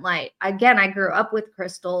different light. Again, I grew up with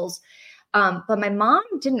crystals, but my mom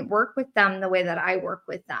didn't work with them the way that I work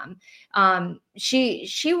with them.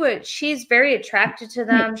 She's very attracted to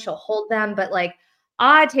them. She'll hold them, but like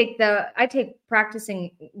I take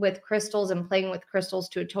practicing with crystals and playing with crystals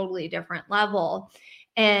to a totally different level.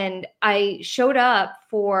 And I showed up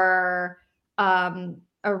for a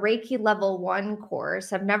Reiki level 1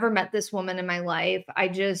 course. I've never met this woman in my life.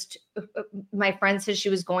 My friend said she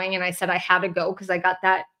was going, and I said I had to go because I got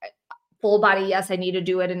that full body yes, I need to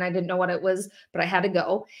do it. And I didn't know what it was, but I had to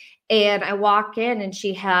go. And I walk in, and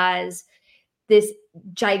she has this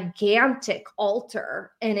gigantic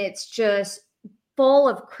altar, and it's just full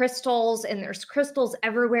of crystals, and there's crystals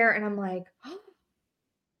everywhere. And I'm like, oh,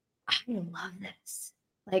 I love this.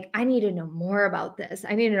 Like, I need to know more about this.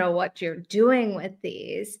 I need to know what you're doing with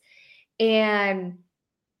these. And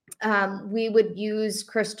we would use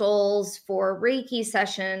crystals for Reiki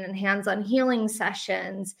session and hands-on healing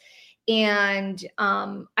sessions. And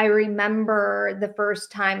I remember the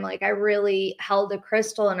first time, like I really held a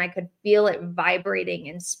crystal and I could feel it vibrating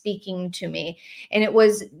and speaking to me. And it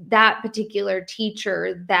was that particular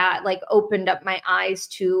teacher that like opened up my eyes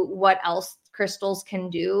to what else crystals can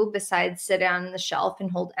do besides sit on the shelf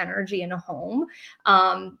and hold energy in a home.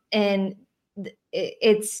 And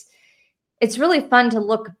it's really fun to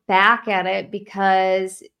look back at it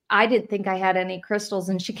because I didn't think I had any crystals.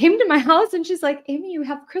 And she came to my house and she's like, Amy, you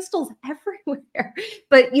have crystals everywhere.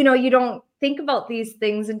 But, you know, you don't think about these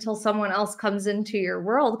things until someone else comes into your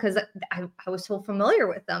world, because I was so familiar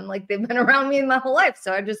with them. Like they've been around me my whole life.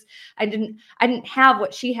 So I didn't have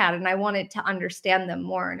what she had, and I wanted to understand them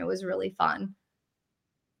more. And it was really fun.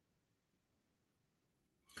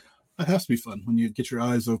 That has to be fun when you get your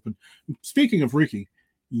eyes open. Speaking of Reiki,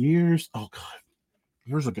 years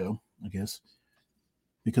ago, I guess,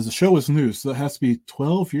 because the show was new, so that has to be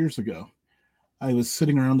 12 years ago. I was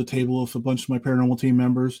sitting around the table with a bunch of my paranormal team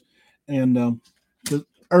members, and the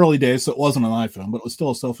early days, so it wasn't an iPhone, but it was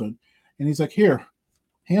still a cell phone. And he's like, here,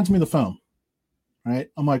 hands me the phone. Right?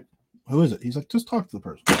 I'm like, who is it? He's like, just talk to the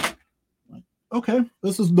person. I'm like, okay,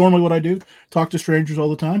 this is normally what I do. Talk to strangers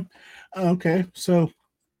all the time. Okay, so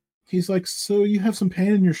he's like, so you have some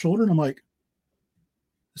pain in your shoulder? And I'm like,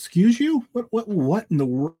 excuse you? What in the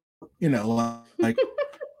world? You know, like,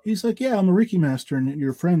 he's like, yeah, I'm a Reiki master, and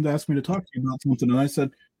your friend asked me to talk to you about something. And I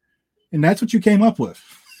said, and that's what you came up with,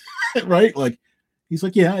 right? Like, he's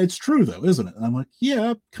like, yeah, it's true though, isn't it? And I'm like,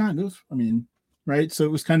 yeah, kind of. I mean, right? So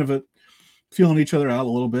it was kind of a feeling each other out a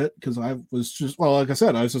little bit, because I was just, well, like I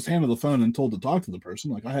said, I was just handed the phone and told to talk to the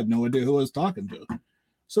person. Like I had no idea who I was talking to.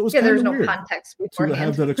 So it was there's no weird context beforehand. To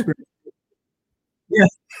have that experience.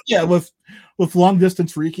 Yeah, with long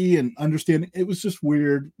distance Reiki and understanding, it was just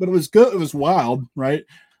weird, but it was good. It was wild, right?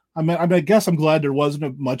 I mean, I guess I'm glad there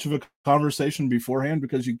wasn't much of a conversation beforehand,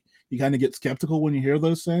 because you kind of get skeptical when you hear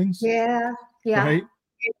those things. Yeah. Right?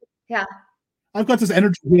 Yeah. I've got this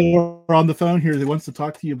energy healer on the phone here that wants to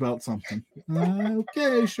talk to you about something.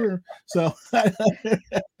 Okay, sure. So yeah,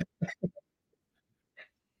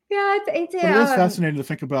 it's but it is fascinating to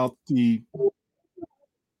think about the.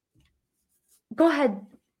 Go ahead.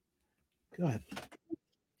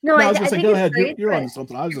 No, I was going to say, go ahead. You're on to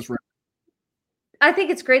something. I was just. I think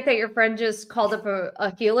it's great that your friend just called up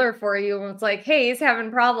a healer for you and was like, hey, he's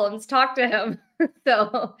having problems. Talk to him.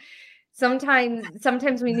 So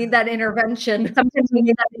sometimes we need that intervention.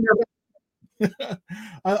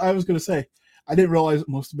 I was going to say, I didn't realize it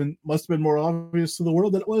must have been more obvious to the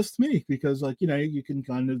world than it was to me, because, like, you know, you can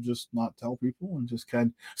kind of just not tell people and just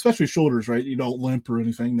especially shoulders, right? You don't limp or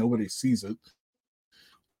anything. Nobody sees it.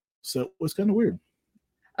 So it was kind of weird.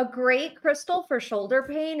 A great crystal for shoulder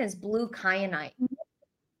pain is blue kyanite.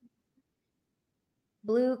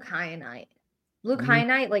 Blue kyanite,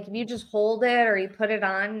 like if you just hold it or you put it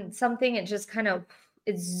on something, it just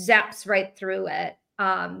it zaps right through it.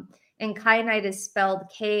 And kyanite is spelled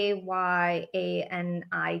Kyanite.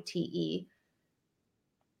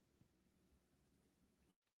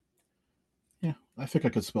 Yeah, I think I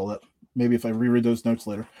could spell that. Maybe if I reread those notes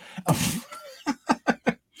later.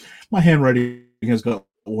 My handwriting has got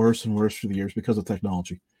worse and worse through the years because of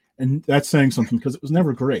technology. And that's saying something, because it was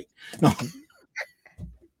never great. No.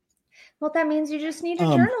 Well, that means you just need to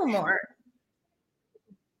journal more.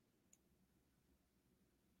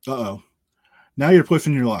 Uh-oh. Now you're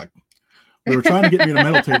pushing your luck. They were trying to get me to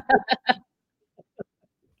meditate.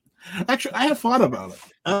 Actually, I have thought about it.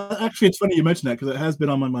 Actually, it's funny you mentioned that, because it has been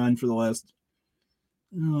on my mind for the last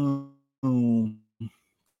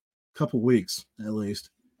couple weeks, at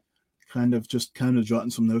least. Kind of jotting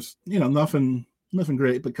some notes. You know, nothing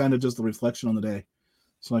great, but kind of just the reflection on the day,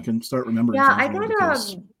 so I can start remembering. Yeah, I don't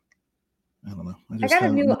know. I got a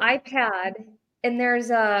new iPad, and there's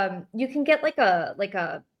you can get like a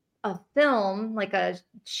film, like a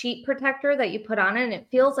sheet protector that you put on it, and it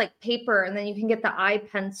feels like paper, and then you can get the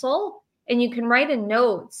iPencil and you can write in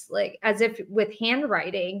notes, like as if with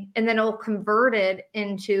handwriting, and then it'll convert it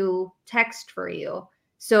into text for you.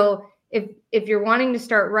 So if you're wanting to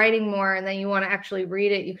start writing more and then you want to actually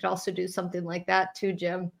read it, you could also do something like that too,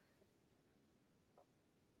 Jim.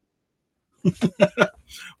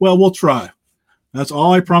 Well, we'll try. That's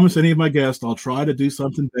all I promise any of my guests. I'll try to do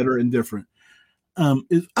something better and different.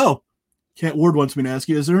 Cat Ward wants me to ask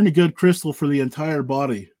you, is there any good crystal for the entire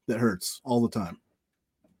body that hurts all the time?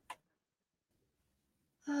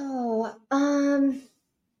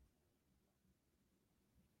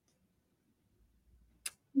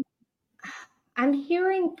 I'm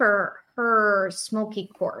hearing for her smoky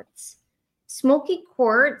quartz. Smoky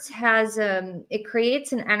quartz has it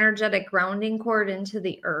creates an energetic grounding cord into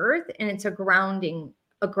the earth, and it's a grounding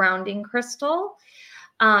a grounding crystal.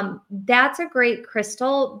 That's a great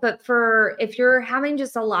crystal, but if you're having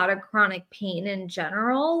just a lot of chronic pain in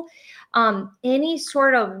general, any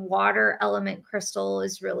sort of water element crystal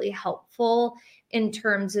is really helpful in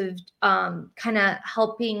terms of kind of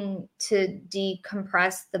helping to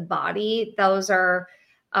decompress the body. Those are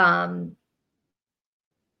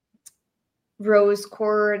rose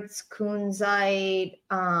quartz, kunzite,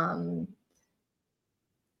 I'm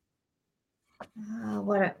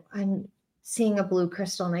seeing a blue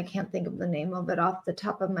crystal and I can't think of the name of it off the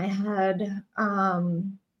top of my head.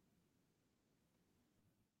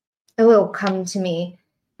 It will come to me,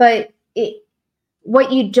 but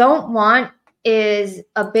what you don't want is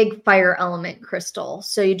a big fire element crystal.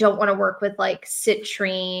 So you don't want to work with like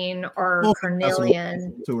citrine or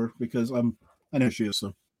carnelian. To her because I know she is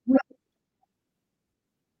so.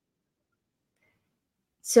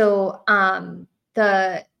 So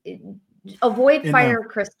avoid fire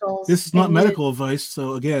crystals. This is not medical advice.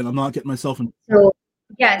 So again, I'm not getting myself in. So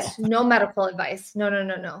yes, no medical advice.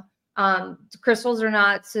 No. Crystals are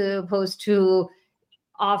not supposed to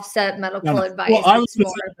offset medical advice. Well, I was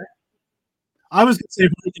going to say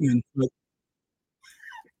Vicodin, but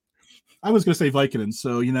I was going to say Vicodin.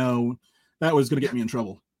 So, that was going to get me in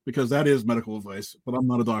trouble because that is medical advice, but I'm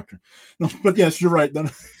not a doctor. No, but yes, you're right.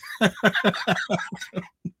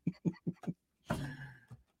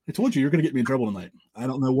 I told you you're going to get me in trouble tonight. I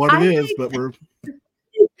don't know what it is, but we're.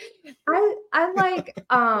 I like,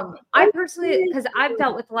 I personally, because I've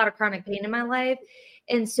dealt with a lot of chronic pain in my life.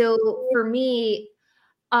 And so for me,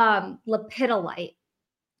 lepidolite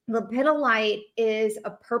is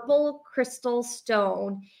a purple crystal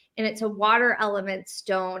stone, and it's a water element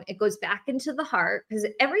stone. It goes back into the heart because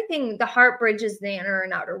the heart bridges the inner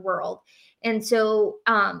and outer world. And so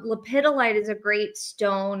lepidolite is a great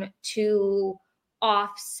stone to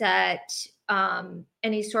offset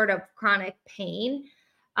any sort of chronic pain.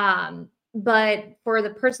 But for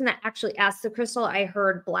the person that actually asked the crystal, I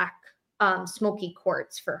heard black smoky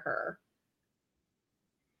quartz for her.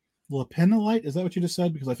 Lepidolite? Is that what you just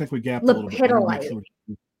said? Because I think we gapped a little bit.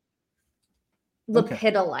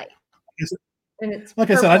 Lepidolite. And it's like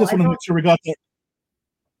I said, I just want to make sure we got that.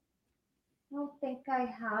 I don't think I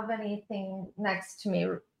have anything next to me,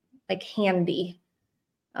 like handy.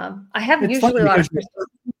 I have usually a lot of crystals.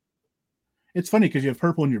 It's funny because you have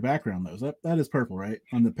purple in your background, though. That is purple, right?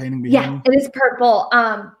 On the painting behind. Yeah, it is purple.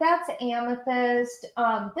 That's amethyst.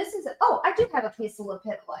 I do have a piece of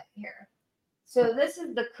lepidolite here. So this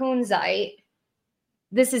is the kunzite.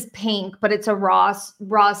 This is pink, but it's a raw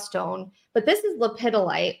stone. But this is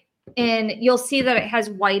lepidolite, and you'll see that it has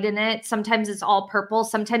white in it. Sometimes it's all purple.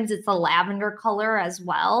 Sometimes it's a lavender color as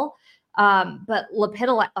well. But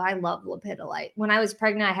lepidolite, I love lepidolite. When I was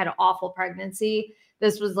pregnant, I had an awful pregnancy.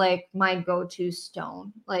 This was like my go-to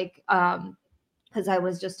stone, because I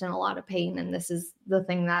was just in a lot of pain, and this is the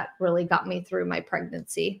thing that really got me through my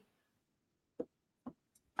pregnancy.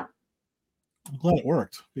 I'm glad it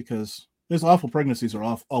worked because those awful pregnancies are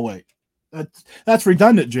off. Oh wait, that's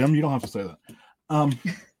redundant, Jim. You don't have to say that.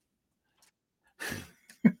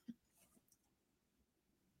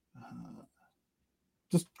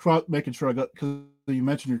 Just making sure I got, because you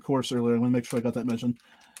mentioned your course earlier. I want to make sure I got that mentioned.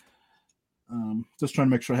 Just trying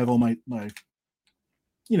to make sure I have all my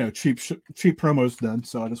cheap promos done.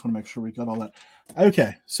 So I just want to make sure we got all that.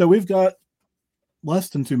 Okay, so we've got less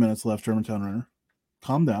than 2 minutes left, Germantown Runner.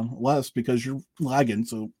 Calm down. Less because you're lagging.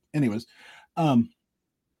 So anyways, it's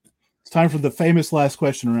time for the famous last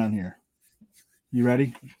question around here. You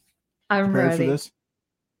ready? I'm ready for this.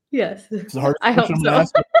 Yes. It's the hardest question I'm going to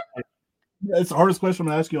ask you. It's the hardest question I'm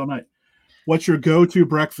going to ask you all night. What's your go-to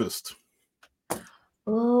breakfast?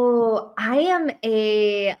 Oh, I am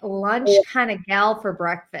a lunch kind of gal for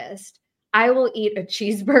breakfast. I will eat a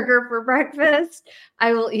cheeseburger for breakfast.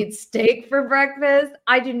 I will eat steak for breakfast.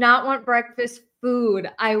 I do not want breakfast food.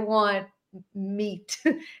 I want meat.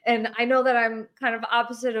 And I know that I'm kind of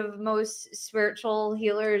opposite of most spiritual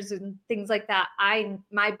healers and things like that.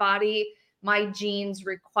 My body, my genes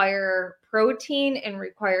require protein and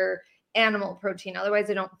require animal protein. Otherwise,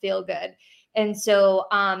 I don't feel good. And so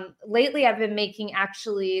lately I've been making,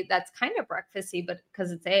 actually, that's kind of breakfasty, but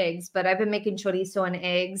because it's eggs, but I've been making chorizo and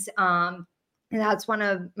eggs. And that's one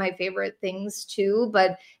of my favorite things too.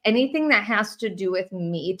 But anything that has to do with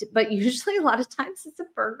meat, but usually a lot of times it's a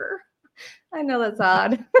burger. I know that's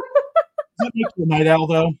odd. Does that make you a night owl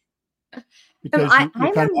though? Because I'm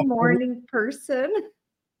a morning person.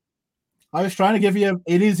 I was trying to give you an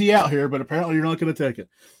easy out here, but apparently you're not going to take it.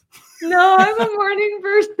 No, I'm a morning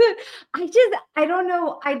person. I don't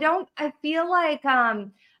know. I feel like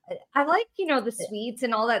I like, the sweets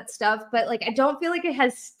and all that stuff, but like, I don't feel like it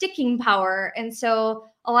has sticking power. And so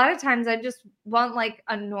a lot of times I just want like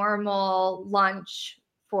a normal lunch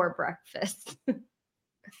for breakfast.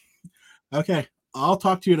 Okay. I'll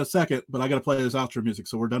talk to you in a second, but I got to play this outro music.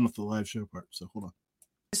 So we're done with the live show part. So hold on.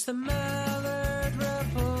 It's the Mallard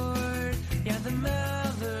Report. Yeah, the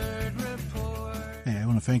Mallard Report. Hey, I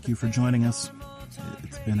want to thank you for joining us.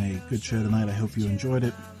 It's been a good show tonight. I hope you enjoyed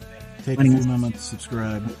it. Take a few moments,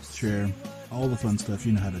 subscribe, share, all the fun stuff.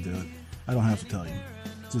 You know how to do it. I don't have to tell you.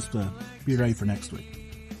 Just be ready for next week.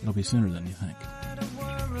 It'll be sooner than you think.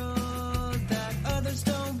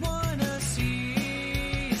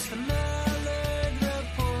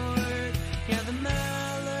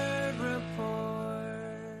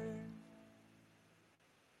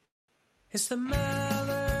 It's the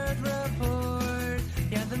Mallard Report.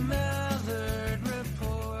 Yeah, the Mallard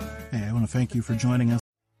Report. Hey, I want to thank you for joining us.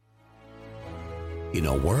 In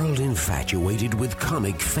a world infatuated with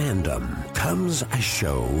comic fandom comes a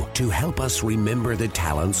show to help us remember the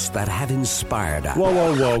talents that have inspired us.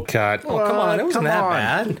 Whoa, cut. Oh, come on. It wasn't that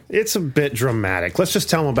bad. It's a bit dramatic. Let's just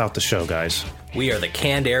tell them about the show, guys. We are the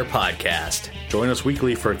Canned Air Podcast. Join us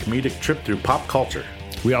weekly for a comedic trip through pop culture.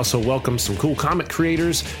 We also welcome some cool comic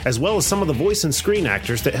creators, as well as some of the voice and screen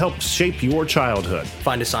actors that helped shape your childhood.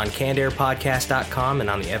 Find us on cannedairpodcast.com and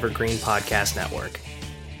on the Evergreen Podcast Network.